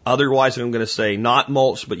 Otherwise, I'm going to say not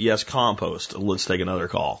mulch, but yes, compost. Let's take another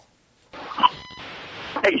call.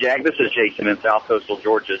 Hey, Jack, this is Jason in South Coastal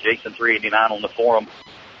Georgia, Jason 389 on the forum.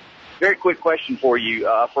 Very quick question for you.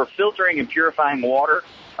 For filtering and purifying water,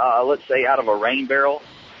 let's say out of a rain barrel,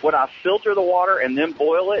 would I filter the water and then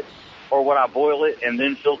boil it, or would I boil it and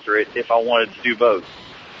then filter it if I wanted to do both?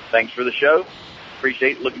 Thanks for the show.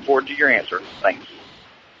 Appreciate it. Looking forward to your answer. Thanks.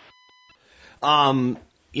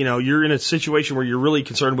 You're in a situation where you're really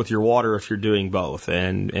concerned with your water if you're doing both,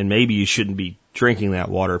 and maybe you shouldn't be drinking that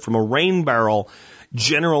water. From a rain barrel,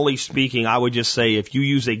 generally speaking, I would just say if you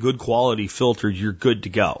use a good quality filter, you're good to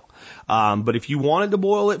go. But if you wanted to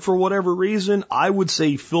boil it for whatever reason, I would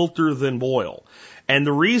say filter then boil. And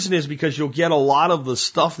the reason is because you'll get a lot of the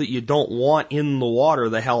stuff that you don't want in the water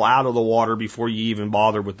the hell out of the water before you even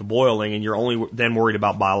bother with the boiling, and you're only then worried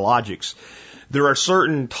about biologics. There are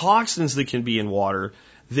certain toxins that can be in water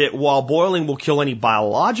that, while boiling will kill any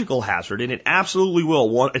biological hazard, and it absolutely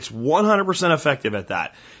will, it's 100% effective at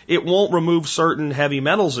that. It won't remove certain heavy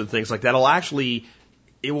metals and things like that.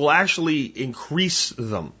 It will actually increase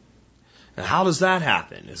them. And how does that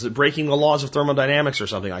happen? Is it breaking the laws of thermodynamics or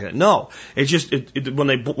something like that? No. It's just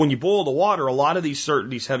when you boil the water, a lot of these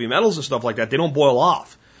heavy metals and stuff like that, they don't boil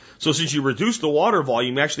off. So since you reduce the water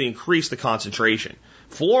volume, you actually increase the concentration.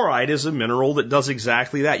 Fluoride is a mineral that does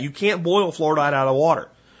exactly that. You can't boil fluoride out of water.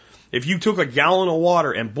 If you took a gallon of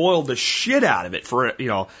water and boiled the shit out of it for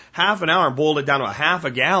half an hour and boiled it down to a half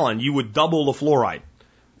a gallon, you would double the fluoride.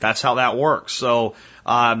 That's how that works. So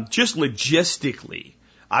just logistically,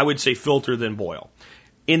 I would say filter then boil.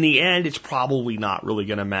 In the end, it's probably not really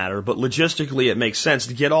going to matter, but logistically it makes sense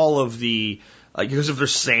to get all of the, because if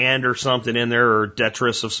there's sand or something in there or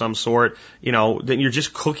detritus of some sort, then you're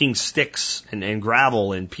just cooking sticks and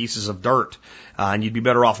gravel and pieces of dirt. And you'd be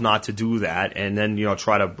better off not to do that, and then,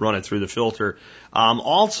 try to run it through the filter.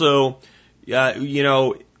 Also,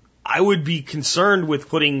 I would be concerned with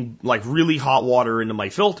putting like really hot water into my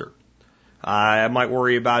filter. I might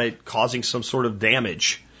worry about it causing some sort of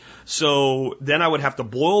damage. So then I would have to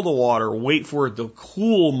boil the water, wait for it to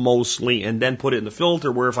cool mostly, and then put it in the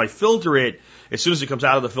filter, where if I filter it, as soon as it comes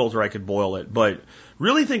out of the filter, I could boil it. But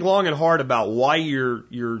really think long and hard about why you're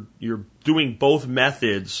doing both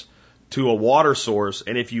methods to a water source,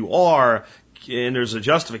 and if you are, and there's a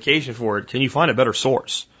justification for it, can you find a better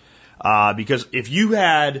source? Because if you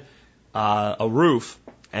had a roof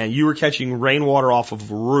and you were catching rainwater off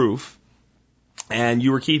of a roof, and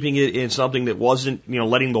you were keeping it in something that wasn't,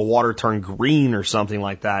 letting the water turn green or something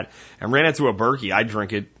like that, and ran it through a Berkey,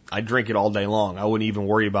 I'd drink it all day long. I wouldn't even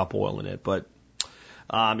worry about boiling it. But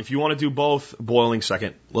if you want to do both, boiling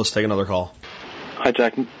second. Let's take another call. Hi,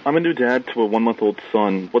 Jack. I'm a new dad to a 1-month-old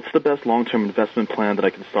son. What's the best long-term investment plan that I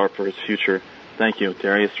can start for his future? Thank you.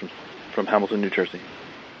 Darius from Hamilton, New Jersey.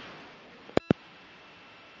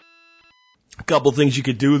 A couple things you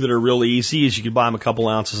could do that are really easy is you could buy him a couple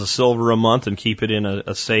ounces of silver a month and keep it in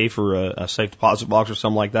a safe or a safe deposit box or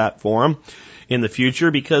something like that for him in the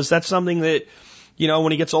future, because that's something that,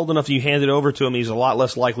 when he gets old enough and you hand it over to him, he's a lot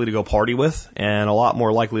less likely to go party with and a lot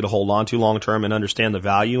more likely to hold on to long term and understand the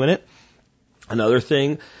value in it. Another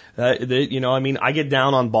thing that, I get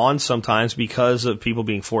down on bonds sometimes because of people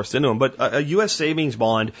being forced into them, but a U.S. savings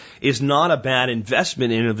bond is not a bad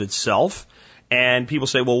investment in and of itself. And people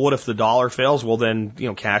say, well, what if the dollar fails? Well, then,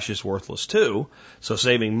 cash is worthless too. So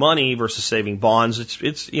saving money versus saving bonds,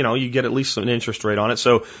 it's, you get at least an interest rate on it.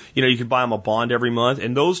 So, you could buy them a bond every month.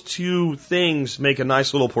 And those two things make a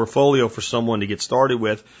nice little portfolio for someone to get started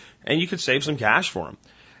with. And you could save some cash for them.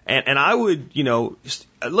 And I would,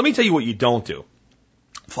 let me tell you what you don't do.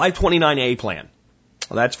 529A plan.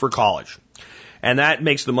 Well, that's for college. And that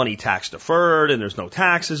makes the money tax deferred and there's no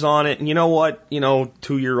taxes on it. And you know what?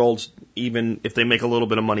 2-year-olds, even if they make a little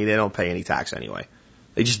bit of money, they don't pay any tax anyway.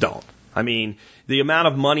 They just don't. I mean, the amount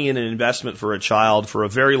of money in an investment for a child for a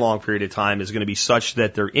very long period of time is going to be such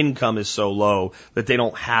that their income is so low that they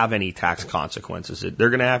don't have any tax consequences. They're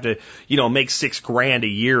going to have to, make $6,000 a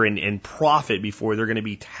year in profit before they're going to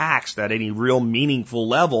be taxed at any real meaningful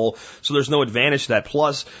level. So there's no advantage to that.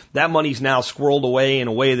 Plus, that money's now squirreled away in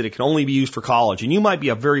a way that it can only be used for college. And you might be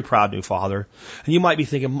a very proud new father, and you might be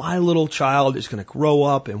thinking, my little child is going to grow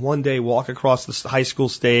up and one day walk across the high school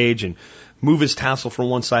stage and move his tassel from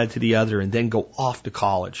one side to the other and then go off to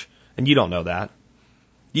college. And you don't know that.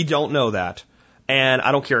 You don't know that. And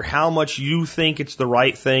I don't care how much you think it's the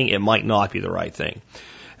right thing, it might not be the right thing.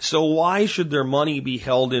 So why should their money be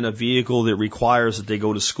held in a vehicle that requires that they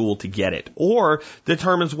go to school to get it, or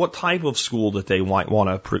determines what type of school that they might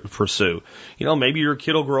want to pursue? Maybe your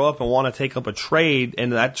kid will grow up and want to take up a trade,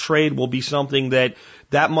 and that trade will be something that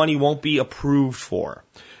money won't be approved for.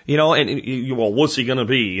 Well, what's he going to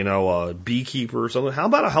be? A beekeeper or something? How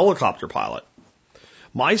about a helicopter pilot?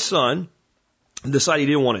 My son decided he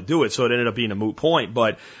didn't want to do it, so it ended up being a moot point,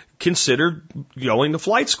 but considered going to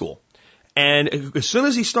flight school. And as soon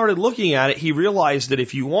as he started looking at it, he realized that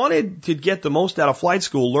if you wanted to get the most out of flight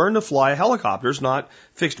school, learn to fly helicopters, not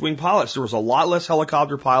fixed-wing pilots. There was a lot less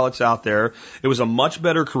helicopter pilots out there. It was a much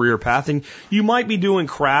better career path. And you might be doing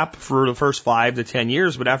crap for the first 5 to 10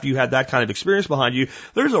 years, but after you had that kind of experience behind you,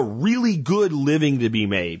 there's a really good living to be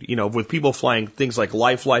made, with people flying things like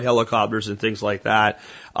life flight helicopters and things like that.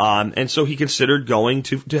 And so he considered going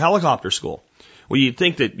to helicopter school. Well, you'd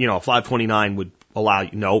think that, 529 would allow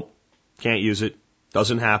you. Nope. Can't use it.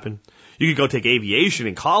 Doesn't happen. You could go take aviation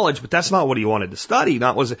in college, but that's not what he wanted to study.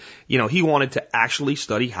 He wanted to actually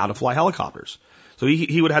study how to fly helicopters. So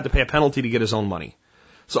he would have to pay a penalty to get his own money.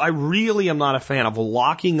 So I really am not a fan of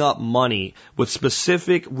locking up money with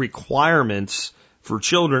specific requirements for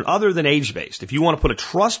children other than age-based. If you want to put a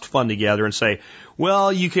trust fund together and say,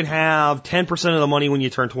 well, you can have 10% of the money when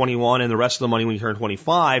you turn 21 and the rest of the money when you turn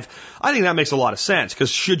 25, I think that makes a lot of sense,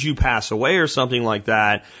 because should you pass away or something like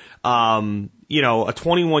that, a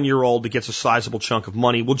 21-year-old that gets a sizable chunk of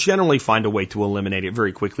money will generally find a way to eliminate it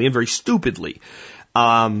very quickly and very stupidly.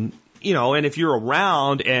 And if you're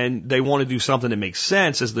around and they want to do something that makes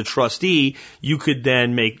sense as the trustee, you could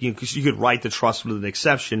then you could write the trust with an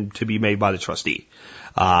exception to be made by the trustee.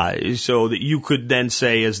 So that you could then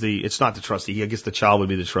say it's not the trustee, I guess the child would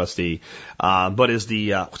be the trustee, but as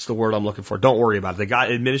what's the word I'm looking for? Don't worry about it. The guy,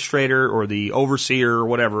 administrator or the overseer or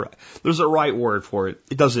whatever, there's a right word for it.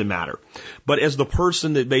 It doesn't matter. But as the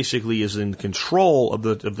person that basically is in control of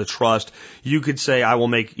the trust, you could say,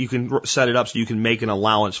 you can set it up so you can make an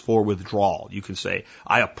allowance for withdrawal. You can say,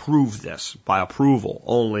 I approve this by approval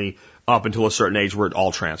only up until a certain age where it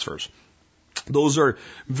all transfers. Those are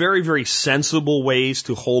very, very sensible ways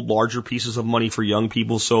to hold larger pieces of money for young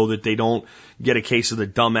people so that they don't get a case of the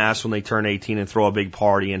dumbass when they turn 18 and throw a big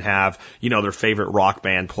party and have, their favorite rock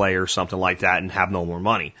band play or something like that and have no more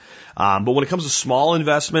money. But when it comes to small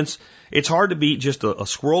investments, it's hard to beat just a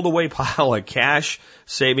squirreled away pile of cash,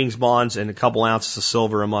 savings bonds, and a couple ounces of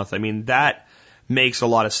silver a month. I mean, that makes a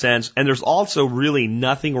lot of sense. And there's also really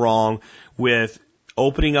nothing wrong with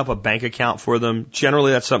opening up a bank account for them.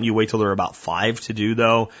 Generally, that's something you wait till they're about 5 to do,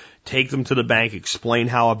 though. Take them to the bank, explain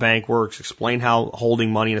how a bank works, explain how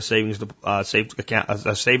holding money in a savings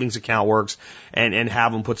account works, and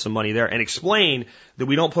have them put some money there, and explain that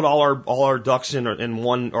we don't put all our ducks in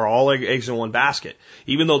one, or all our eggs in one basket.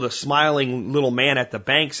 Even though the smiling little man at the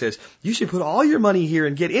bank says you should put all your money here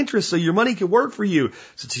and get interest so your money can work for you.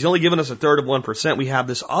 Since he's only given us 1/3 of 1%, we have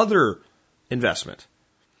this other investment.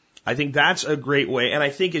 I think that's a great way. And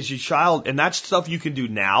I think as your child, and that's stuff you can do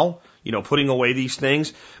now, putting away these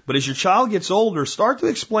things. But as your child gets older, start to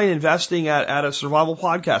explain investing at a survival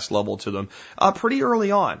podcast level to them pretty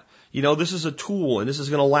early on. This is a tool and this is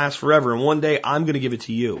going to last forever. And one day I'm going to give it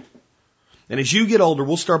to you. And as you get older,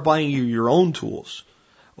 we'll start buying you your own tools.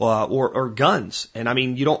 Or guns. And I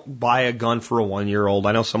mean, you don't buy a gun for a 1-year-old.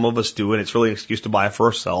 I know some of us do, and it's really an excuse to buy it for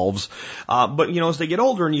ourselves. But as they get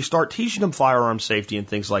older and you start teaching them firearm safety and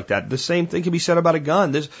things like that, the same thing can be said about a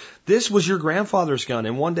gun. This was your grandfather's gun,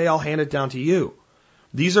 and one day I'll hand it down to you.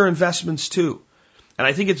 These are investments too. And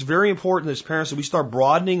I think it's very important as parents that we start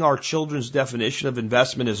broadening our children's definition of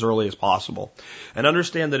investment as early as possible. And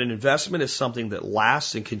understand that an investment is something that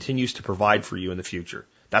lasts and continues to provide for you in the future.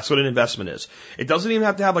 That's what an investment is. It doesn't even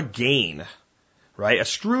have to have a gain, right? A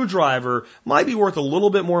screwdriver might be worth a little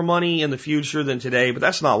bit more money in the future than today, but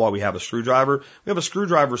that's not why we have a screwdriver. We have a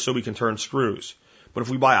screwdriver so we can turn screws. But if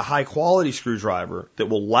we buy a high quality screwdriver that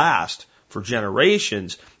will last for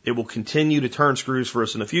generations, it will continue to turn screws for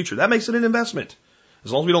us in the future. That makes it an investment.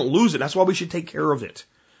 As long as we don't lose it, that's why we should take care of it.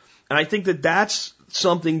 And I think that that's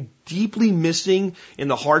something deeply missing in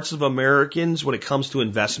the hearts of Americans when it comes to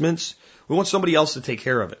investments. We want somebody else to take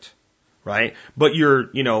care of it, right? But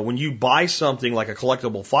when you buy something like a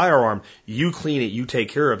collectible firearm, you clean it, you take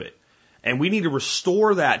care of it. And we need to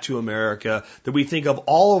restore that to America, that we think of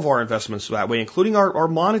all of our investments that way, including our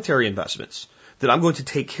monetary investments, that I'm going to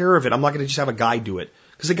take care of it. I'm not going to just have a guy do it,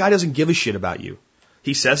 because the guy doesn't give a shit about you.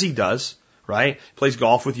 He says he does, right? Plays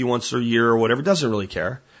golf with you once a year or whatever, doesn't really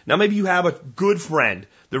care. Now, maybe you have a good friend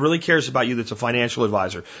that really cares about you that's a financial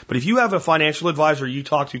advisor. But if you have a financial advisor you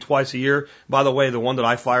talk to twice a year, by the way, the one that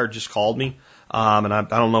I fired just called me, and I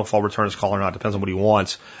don't know if I'll return his call or not. Depends on what he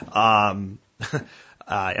wants. And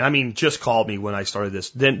I mean just called me when I started this.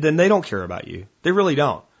 Then they don't care about you. They really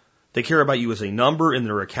don't. They care about you as a number in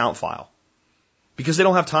their account file. Because they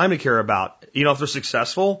don't have time to care about, if they're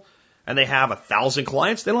successful and they have 1,000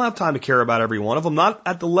 clients, they don't have time to care about every one of them. Not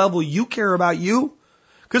at the level you care about you.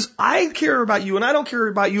 Because I care about you, and I don't care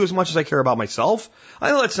about you as much as I care about myself.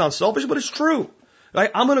 I know that sounds selfish, but it's true. Right?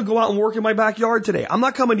 I'm going to go out and work in my backyard today. I'm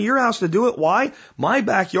not coming to your house to do it. Why? My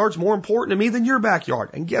backyard's more important to me than your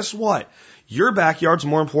backyard. And guess what? Your backyard's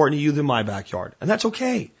more important to you than my backyard. And that's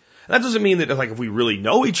okay. That doesn't mean that if we really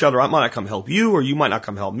know each other, I might not come help you, or you might not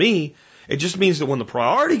come help me. It just means that when the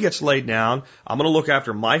priority gets laid down, I'm going to look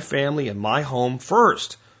after my family and my home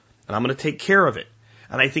first. And I'm going to take care of it.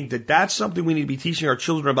 And I think that that's something we need to be teaching our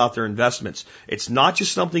children about their investments. It's not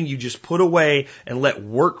just something you just put away and let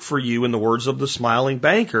work for you, in the words of the smiling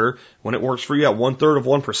banker, when it works for you at 1/3 of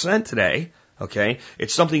 1% today. Okay?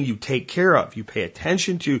 It's something you take care of. You pay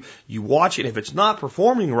attention to. You watch it. If it's not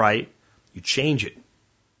performing right, you change it.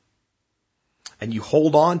 And you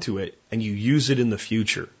hold on to it and you use it in the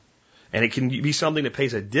future. And it can be something that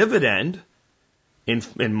pays a dividend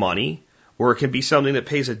in money, or it can be something that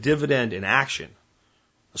pays a dividend in action.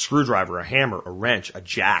 A screwdriver, a hammer, a wrench, a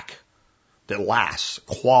jack that lasts,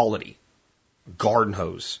 quality, a garden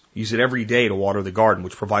hose. Use it every day to water the garden,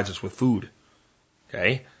 which provides us with food.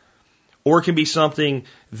 Okay? Or it can be something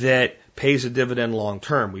that pays a dividend long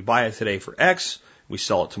term. We buy it today for X, we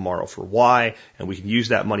sell it tomorrow for Y, and we can use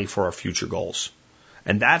that money for our future goals.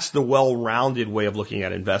 And that's the well-rounded way of looking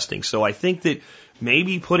at investing. So I think that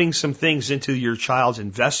maybe putting some things into your child's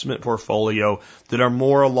investment portfolio that are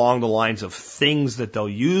more along the lines of things that they'll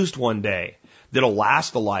use one day, that'll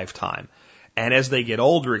last a lifetime. And as they get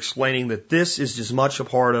older, explaining that this is as much a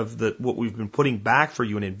part of what we've been putting back for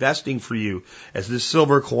you and investing for you as this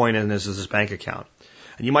silver coin and as this bank account.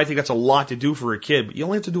 And you might think that's a lot to do for a kid, but you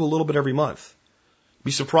only have to do a little bit every month.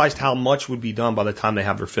 Be surprised how much would be done by the time they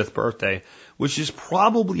have their 5th birthday, which is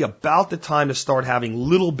probably about the time to start having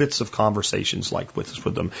little bits of conversations like with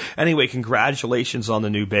them. Anyway, congratulations on the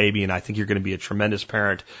new baby, and I think you're going to be a tremendous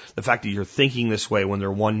parent. The fact that you're thinking this way when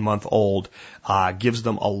they're 1 month old gives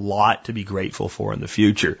them a lot to be grateful for in the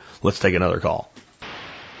future. Let's take another call.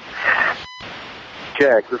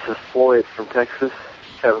 Jack, this is Floyd from Texas.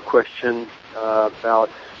 I have a question about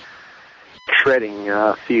shredding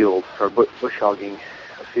fields or bush hogging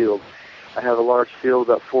a field. I have a large field,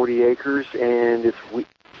 about 40 acres, and it's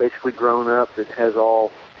basically grown up. It's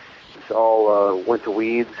all went to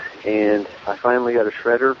weeds, and I finally got a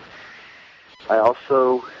shredder. I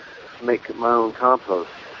also make my own compost.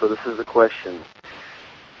 So this is the question: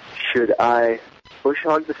 should I bush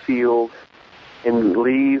hog the field and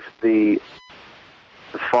leave the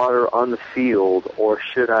fodder on the field, or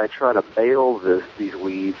should I try to bale these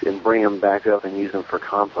weeds and bring them back up and use them for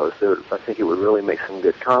compost? I think it would really make some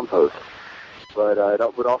good compost, but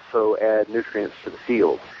it would also add nutrients to the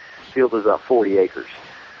field. The field is about 40 acres.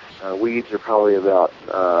 Weeds are probably about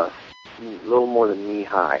a little more than knee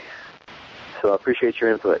high. So I appreciate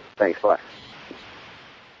your input. Thanks. Bye.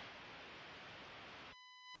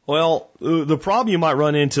 Well, the problem you might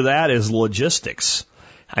run into that is logistics.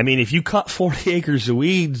 I mean, if you cut 40 acres of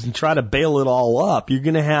weeds and try to bale it all up, you're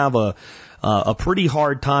going to have a pretty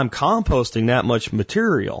hard time composting that much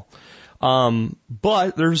material.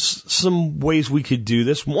 But there's some ways we could do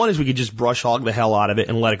this. One is we could just brush hog the hell out of it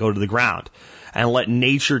and let it go to the ground and let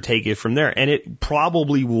nature take it from there. And it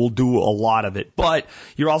probably will do a lot of it, but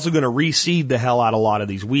you're also going to reseed the hell out of a lot of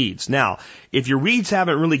these weeds. Now, if your weeds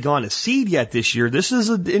haven't really gone to seed yet this year, this is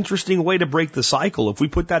an interesting way to break the cycle. If we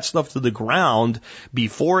put that stuff to the ground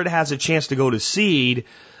before it has a chance to go to seed,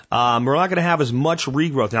 we're not going to have as much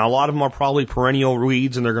regrowth. Now, a lot of them are probably perennial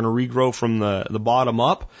weeds, and they're going to regrow from the bottom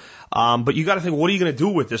up. But you got to think, what are you going to do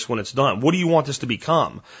with this when it's done? What do you want this to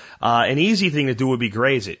become? An easy thing to do would be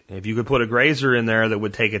graze it. If you could put a grazer in there that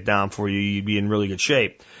would take it down for you, you'd be in really good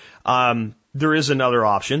shape. There is another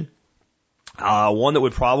option. One that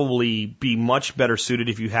would probably be much better suited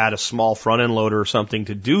if you had a small front end loader or something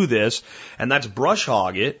to do this, and that's brush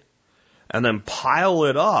hog it and then pile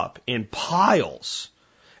it up in piles.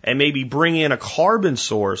 And maybe bring in a carbon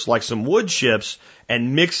source like some wood chips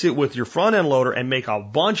and mix it with your front end loader and make a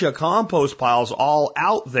bunch of compost piles all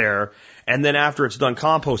out there. And then after it's done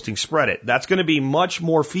composting, spread it. That's going to be much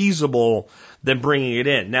more feasible than bringing it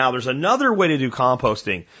in. Now, there's another way to do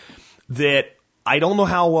composting that I don't know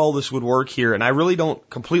how well this would work here, and I really don't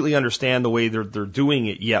completely understand the way they're doing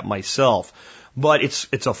it yet myself. But it's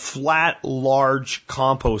a flat, large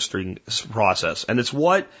composting process, and it's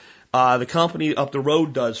what the company up the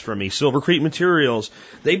road does for me, Silver Creek Materials.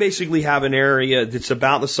 They basically have an area that's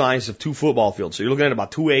about the size of 2 football fields. So you're looking at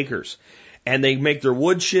about 2 acres. And they make their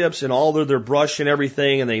wood chips and all their brush and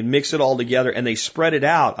everything, and they mix it all together, and they spread it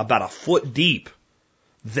out about 1 foot deep.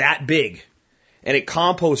 That big. And it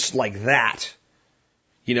composts like that.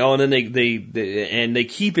 You know, and then they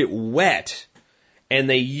keep it wet. And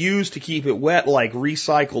they use to keep it wet like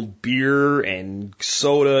recycled beer and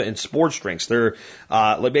soda and sports drinks. They're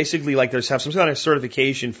basically like they have some kind of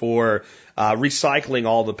certification for recycling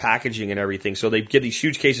all the packaging and everything. So they get these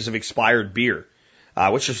huge cases of expired beer,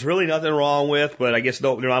 which there's really nothing wrong with. But I guess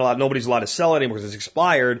nobody's allowed to sell it anymore because it's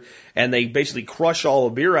expired. And they basically crush all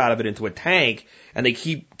the beer out of it into a tank, and they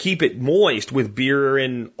keep it moist with beer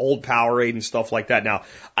and old Powerade and stuff like that. Now,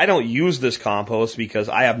 I don't use this compost because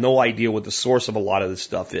I have no idea what the source of a lot of this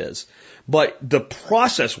stuff is. But the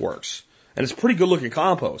process works, and it's pretty good looking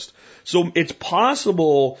compost. So it's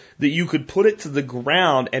possible that you could put it to the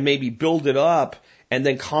ground and maybe build it up and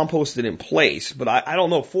then compost it in place. But I don't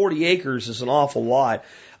know, 40 acres is an awful lot.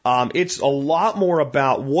 It's a lot more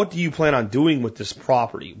about what do you plan on doing with this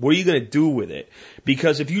property? What are you going to do with it?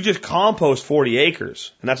 Because if you just compost 40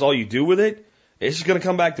 acres and that's all you do with it, it's just going to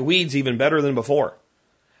come back to weeds even better than before.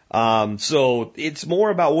 So it's more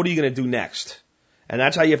about what are you going to do next? And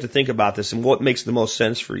that's how you have to think about this and what makes the most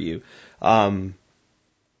sense for you. Composting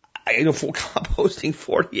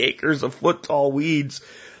 40 acres of foot tall weeds.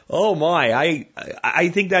 Oh my, I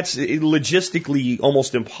think that's logistically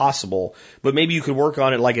almost impossible, but maybe you could work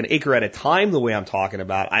on it like an acre at a time the way I'm talking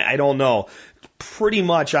about. I don't know. Pretty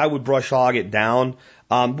much I would brush hog it down.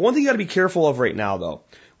 One thing you got to be careful of right now though,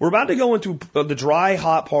 we're about to go into the dry,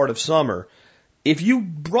 hot part of summer. If you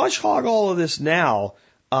brush hog all of this now,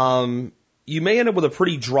 you may end up with a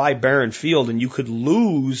pretty dry, barren field, and you could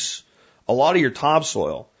lose a lot of your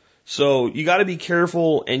topsoil. So you got to be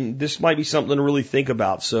careful, and this might be something to really think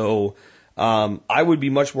about. So I would be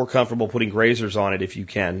much more comfortable putting grazers on it if you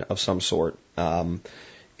can, of some sort.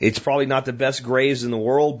 It's probably not the best graze in the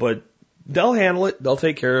world, but they'll handle it. They'll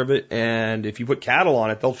take care of it. And if you put cattle on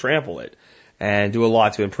it, they'll trample it and do a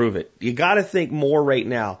lot to improve it. You got to think more right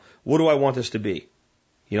now. What do I want this to be?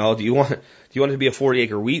 You know, do you want it to be a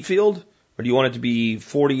 40-acre wheat field, or do you want it to be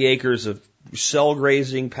 40 acres of cell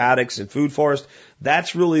grazing, paddocks, and food forest?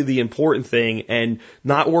 That's really the important thing, and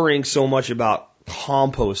not worrying so much about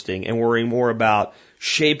composting and worrying more about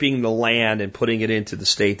shaping the land and putting it into the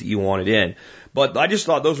state that you want it in. But I just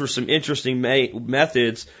thought those were some interesting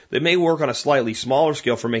methods that may work on a slightly smaller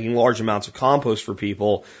scale for making large amounts of compost for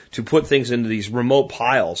people to put things into these remote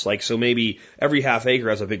piles. Like, so maybe every half acre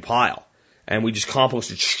has a big pile, and we just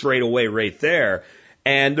compost it straight away right there.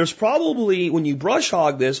 And there's probably, when you brush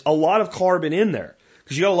hog this, a lot of carbon in there,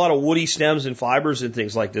 because you got a lot of woody stems and fibers and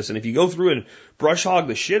things like this. And if you go through and brush hog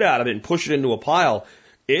the shit out of it and push it into a pile,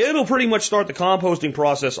 it'll pretty much start the composting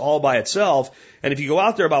process all by itself. And if you go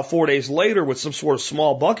out there about 4 days later with some sort of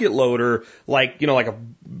small bucket loader, like a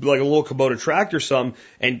little Kubota tractor or something,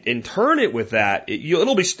 and turn it with that,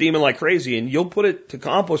 it'll be steaming like crazy, and you'll put it to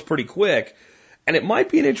compost pretty quick. And it might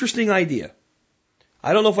be an interesting idea.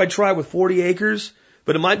 I don't know if I'd try with 40 acres,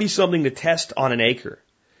 but it might be something to test on an acre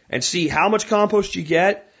and see how much compost you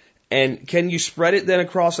get, and can you spread it then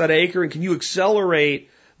across that acre, and can you accelerate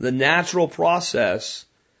the natural process,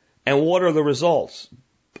 and what are the results?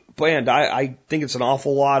 And I think it's an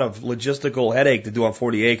awful lot of logistical headache to do on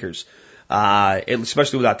 40 acres,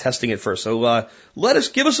 especially without testing it first. So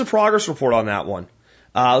give us a progress report on that one.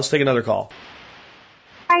 Let's take another call.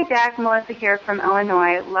 Hi, Jack. Melissa here from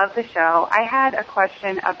Illinois. Love the show. I had a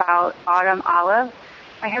question about autumn olive.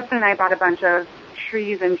 My husband and I bought a bunch of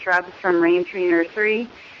trees and shrubs from Rain Tree Nursery,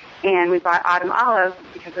 and we bought autumn olive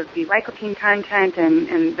because of the lycopene content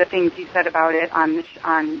and the things you said about it on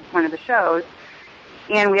one of the shows.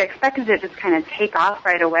 And we expected it to just kind of take off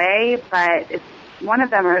right away, but one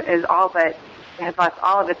of them is all but has lost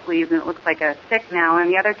all of its leaves, and it looks like a stick now,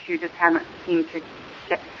 and the other two just haven't seemed to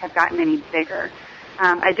have gotten any bigger.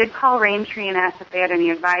 I did call Rain Tree and asked if they had any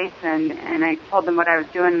advice, and I told them what I was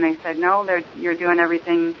doing, and they said, no, you're doing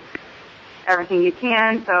everything you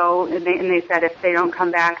can. So, and they said if they don't come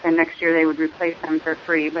back, then next year they would replace them for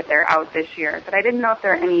free, but they're out this year. But I didn't know if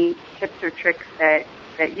there are any tips or tricks that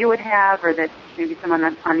you would have, or that maybe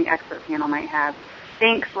someone on the expert panel might have.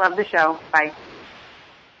 Thanks. Love the show. Bye.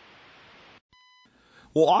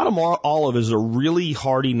 Well, autumn olive is a really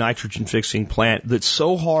hardy nitrogen-fixing plant that's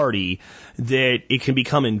so hardy that it can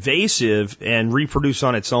become invasive and reproduce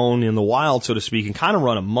on its own in the wild, so to speak, and kind of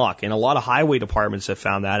run amok. And a lot of highway departments have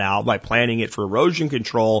found that out by planting it for erosion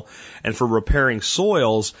control and for repairing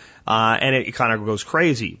soils, and it kind of goes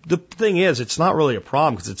crazy. The thing is, it's not really a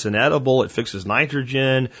problem because it's inedible. It fixes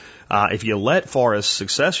nitrogen. If you let forest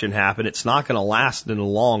succession happen, it's not going to last in the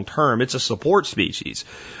long term. It's a support species.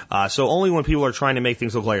 So only when people are trying to make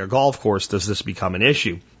things look like a golf course does this become an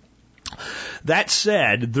issue. That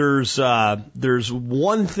said, there's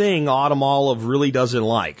one thing autumn olive really doesn't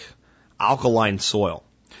like: alkaline soil.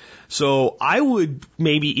 So I would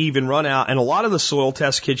maybe even run out, and a lot of the soil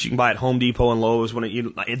test kits you can buy at Home Depot and Lowe's,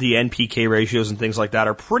 the NPK ratios and things like that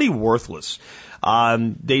are pretty worthless.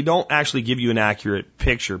 They don't actually give you an accurate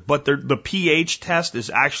picture, but the pH test is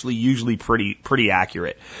actually usually pretty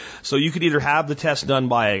accurate. So you could either have the test done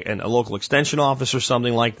by a local extension office or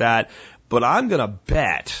something like that, but I'm going to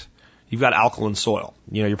bet you've got alkaline soil.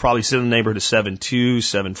 You know, you're probably sitting in the neighborhood of 7.2,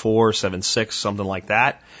 7.4, 7.6, something like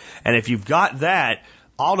that. And if you've got that,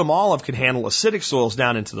 autumn olive can handle acidic soils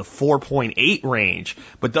down into the 4.8 range,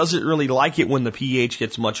 but doesn't really like it when the pH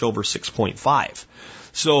gets much over 6.5.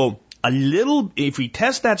 So if we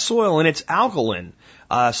test that soil and it's alkaline,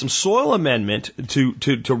 some soil amendment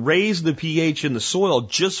to raise the pH in the soil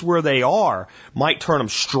just where they are might turn them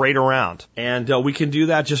straight around. And we can do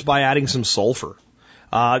that just by adding some sulfur.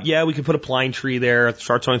 We could put a pine tree there,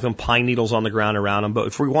 start throwing some pine needles on the ground around them. But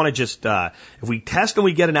if we want to just, if we test and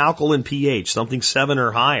we get an alkaline pH, something 7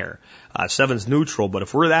 or higher, 7's neutral, but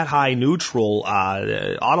if we're that high neutral,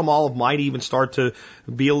 autumn olive might even start to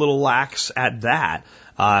be a little lax at that.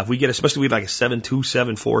 If we get, especially with like a 7.2,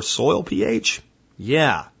 7.4 soil pH,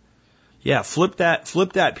 flip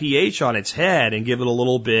that pH on its head and give it a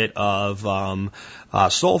little bit of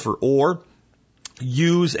sulfur, or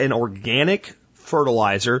use an organic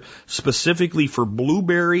fertilizer specifically for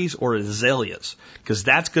blueberries or azaleas, because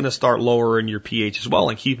that's going to start lowering your pH as well,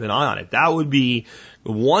 and keep an eye on it. That would be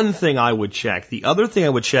one thing I would check. The other thing I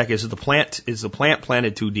would check is the plant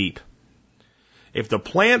planted too deep. If the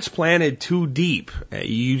plant's planted too deep,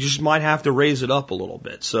 you just might have to raise it up a little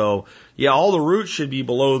bit. So, all the roots should be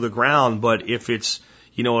below the ground, but if it's,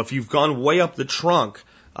 if you've gone way up the trunk,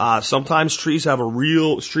 Sometimes trees,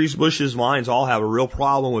 bushes, vines all have a real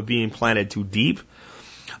problem with being planted too deep.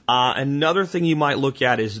 Another thing you might look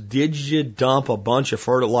at is, did you dump a bunch of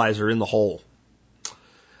fertilizer in the hole?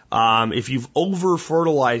 If you've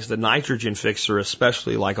over-fertilized the nitrogen fixer,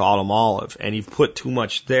 especially like autumn olive, and you've put too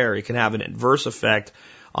much there, it can have an adverse effect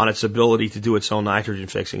on its ability to do its own nitrogen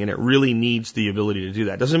fixing, and it really needs the ability to do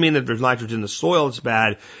that. Doesn't mean that if there's nitrogen in the soil it's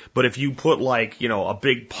bad, but if you put a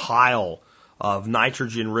big pile of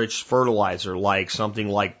nitrogen-rich fertilizer, like something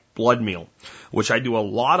like blood meal, which I do a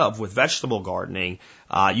lot of with vegetable gardening,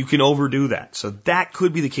 you can overdo that. So that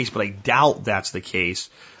could be the case, but I doubt that's the case.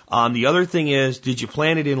 The other thing is, did you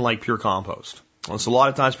plant it in like pure compost? So a lot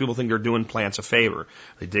of times people think they're doing plants a favor.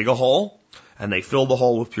 They dig a hole and they fill the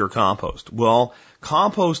hole with pure compost. Well,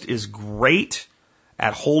 compost is great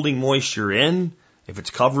at holding moisture in if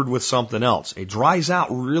it's covered with something else. It dries out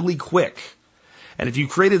really quick. And if you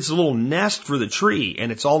created this little nest for the tree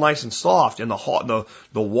and it's all nice and soft and the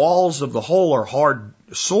walls of the hole are hard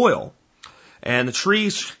soil and the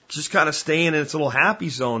tree's just kind of staying in its little happy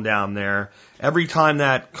zone down there, every time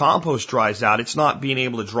that compost dries out, it's not being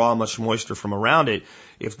able to draw much moisture from around it.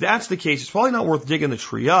 If that's the case, it's probably not worth digging the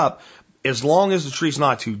tree up. As long as the tree's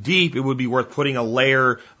not too deep, it would be worth putting a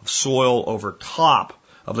layer of soil over top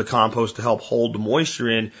of the compost to help hold the moisture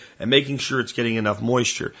in and making sure it's getting enough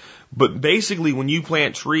moisture. But basically, when you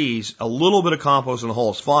plant trees, a little bit of compost in the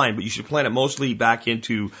hole is fine, but you should plant it mostly back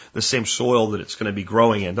into the same soil that it's going to be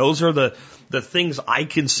growing in. Those are the things I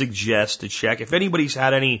can suggest to check. If anybody's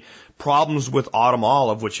had any problems with autumn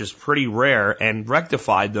olive, which is pretty rare, and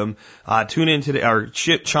rectified them, tune in today or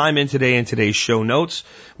chime in today in today's show notes.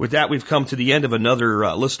 With that, we've come to the end of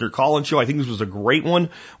another listener call-in show. I think this was a great one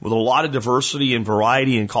with a lot of diversity and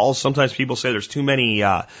variety in calls. Sometimes people say there's too many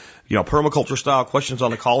permaculture style questions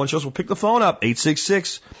on the call-in shows. We'll pick the phone up,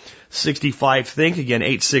 866-65-THINK. Again,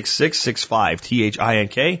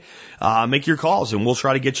 866-65-THINK. Make your calls and we'll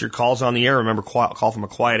try to get your calls on the air. Remember, call from a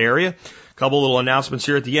quiet area. Couple little announcements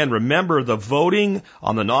here at the end. Remember, the voting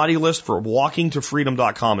on the naughty list for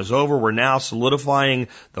walkingtofreedom.com is over. We're now solidifying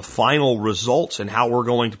the final results and how we're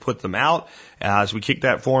going to put them out as we kick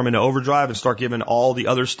that form into overdrive and start giving all the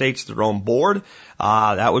other states their own board.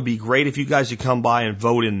 That would be great if you guys could come by and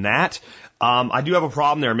vote in that. I do have a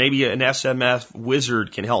problem there. Maybe an SMF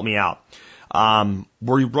wizard can help me out.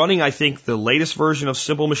 We're running, I think, the latest version of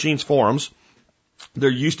Simple Machines forums. There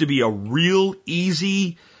used to be a real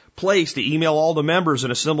easy place to email all the members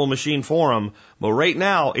in a Simple Machine forum, but right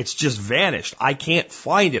now it's just vanished. I can't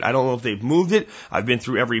find it. I don't know if they've moved it. I've been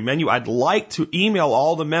through every menu. I'd like to email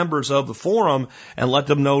all the members of the forum and let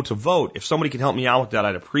them know to vote. If somebody can help me out with that,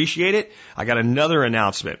 I'd appreciate it. I got another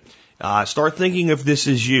announcement. Start thinking if this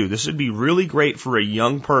is you. This would be really great for a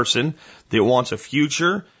young person that wants a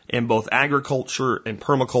future in both agriculture and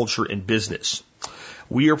permaculture and business.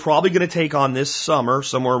 We are probably going to take on this summer,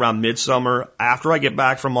 somewhere around midsummer, after I get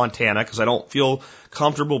back from Montana, because I don't feel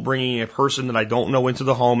comfortable bringing a person that I don't know into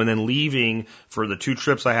the home and then leaving for the 2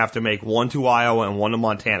 trips I have to make, one to Iowa and one to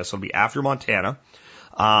Montana. So it'll be after Montana,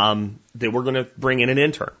 that we're going to bring in an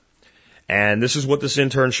intern. And this is what this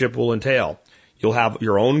internship will entail. You'll have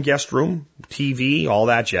your own guest room, TV, all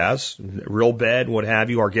that jazz, real bed, what have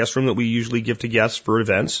you, our guest room that we usually give to guests for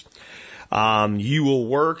events. You will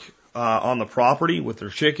work on the property with their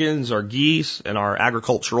chickens, our geese, and our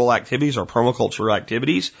agricultural activities, our permaculture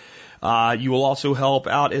activities. You will also help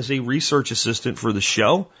out as a research assistant for the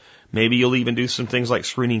show. Maybe you'll even do some things like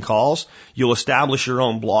screening calls. You'll establish your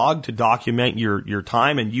own blog to document your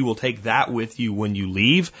time, and you will take that with you when you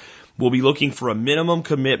leave. We'll be looking for a minimum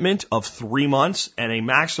commitment of 3 months and a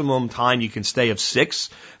maximum time you can stay of 6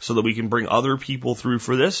 so that we can bring other people through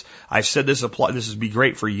for this. I've said this would be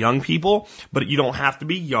great for young people, but you don't have to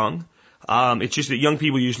be young. It's just that young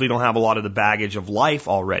people usually don't have a lot of the baggage of life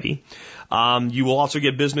already. You will also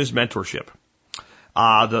get business mentorship.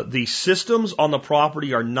 The systems on the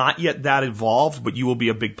property are not yet that involved, but you will be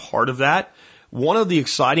a big part of that. One of the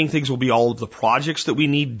exciting things will be all of the projects that we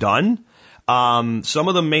need done. Some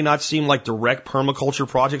of them may not seem like direct permaculture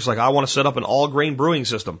projects, like I want to set up an all-grain brewing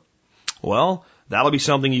system. Well, that'll be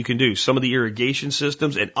something you can do. Some of the irrigation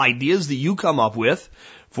systems and ideas that you come up with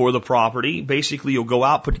for the property, basically you'll go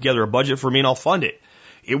out, put together a budget for me, and I'll fund it.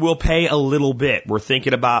 It will pay a little bit. We're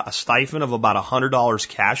thinking about a stipend of about $100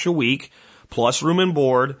 cash a week, plus room and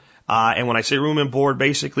board, And when I say room and board,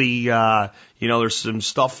 basically, there's some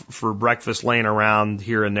stuff for breakfast laying around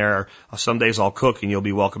here and there. Some days I'll cook and you'll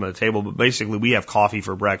be welcome at the table, but basically we have coffee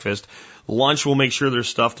for breakfast. Lunch, we'll make sure there's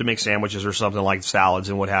stuff to make sandwiches or something like salads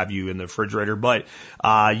and what have you in the refrigerator. But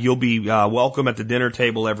you'll be welcome at the dinner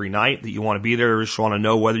table every night that you want to be there. Just want to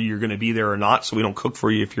know whether you're going to be there or not, so we don't cook for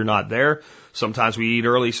you if you're not there. Sometimes we eat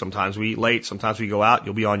early, sometimes we eat late, sometimes we go out.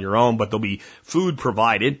 You'll be on your own, but there'll be food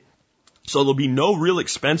provided. So there'll be no real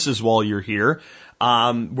expenses while you're here.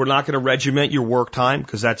 We're not going to regiment your work time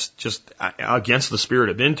because that's just against the spirit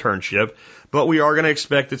of internship. But we are going to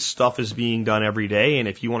expect that stuff is being done every day. And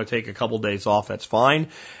if you want to take a couple days off, that's fine.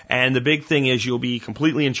 And the big thing is you'll be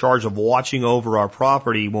completely in charge of watching over our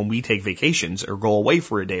property when we take vacations or go away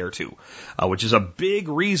for a day or two, which is a big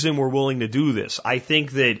reason we're willing to do this. I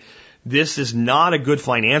think that this is not a good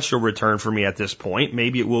financial return for me at this point.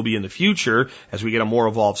 Maybe it will be in the future as we get a more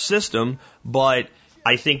evolved system, but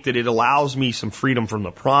I think that it allows me some freedom from the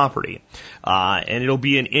property. And it'll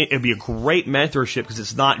be a great mentorship because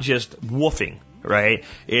it's not just woofing, right?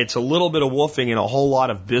 It's a little bit of woofing and a whole lot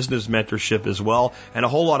of business mentorship as well, and a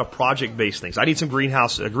whole lot of project-based things. I need some a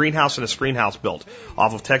greenhouse and a screenhouse built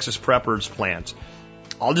off of Texas Preppers plans.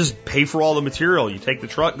 I'll just pay for all the material. You take the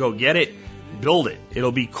truck, go get it, build it.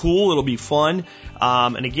 It'll be cool. It'll be fun.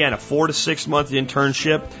 And again, a 4 to 6 month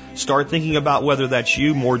internship. Start thinking about whether that's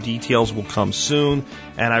you. More details will come soon.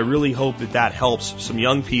 And I really hope that helps some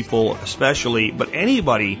young people especially, but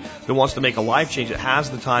anybody that wants to make a life change, that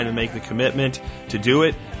has the time to make the commitment to do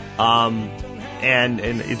it. And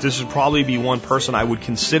this would probably be one person I would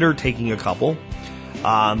consider taking a couple.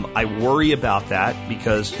 I worry about that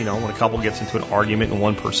because, when a couple gets into an argument and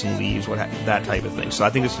one person leaves, that type of thing. So I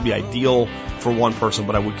think this would be ideal for one person,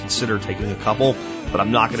 but I would consider taking a couple. But I'm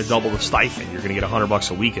not going to double the stipend. You're going to get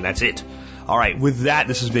 $100 a week, and that's it. All right. With that,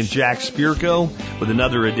 this has been Jack Spirko with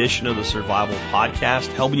another edition of the Survival Podcast,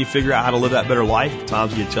 helping you figure out how to live that better life if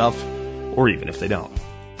times get tough, or even if they don't.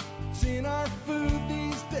 It's in our food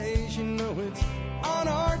these days, it's on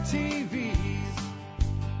our TVs.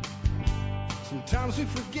 Sometimes we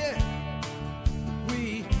forget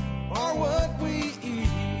we are what we eat.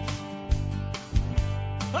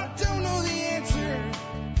 I don't know the answer.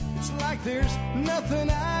 It's like there's nothing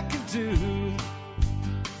I can do.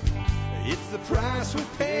 It's the price we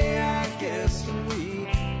pay, I guess, and we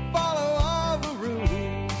follow all the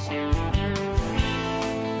rules.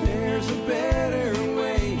 There's a better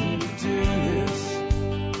way to do this.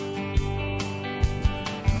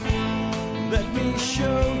 Let me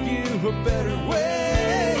show you a better way.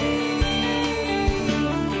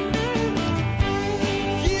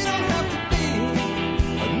 You don't have to be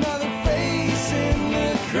another face in the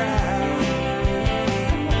crowd.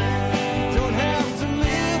 You don't have to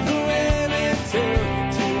live the way they tell you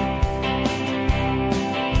to.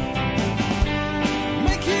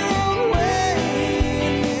 Make your own way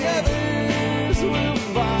and the others will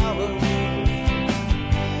follow.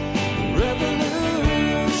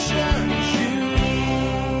 Revolution is you.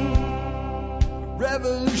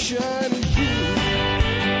 Revolution is you.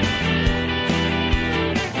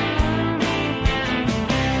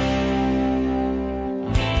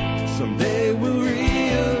 Someday we'll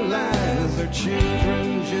realize our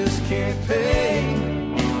children just can't pay.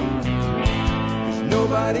 'Cause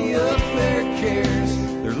nobody up there cares.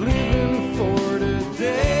 They're living for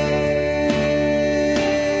today.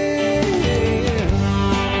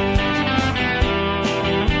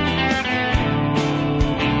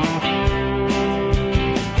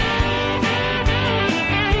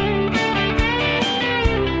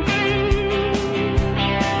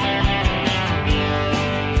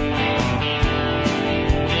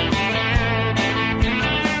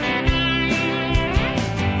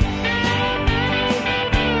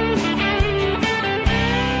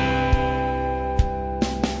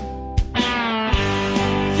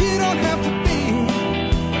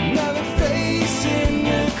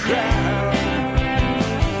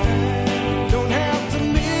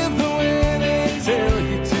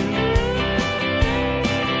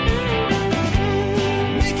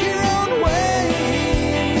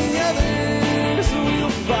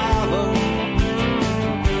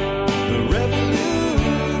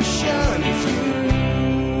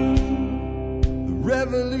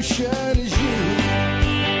 Revolution is you.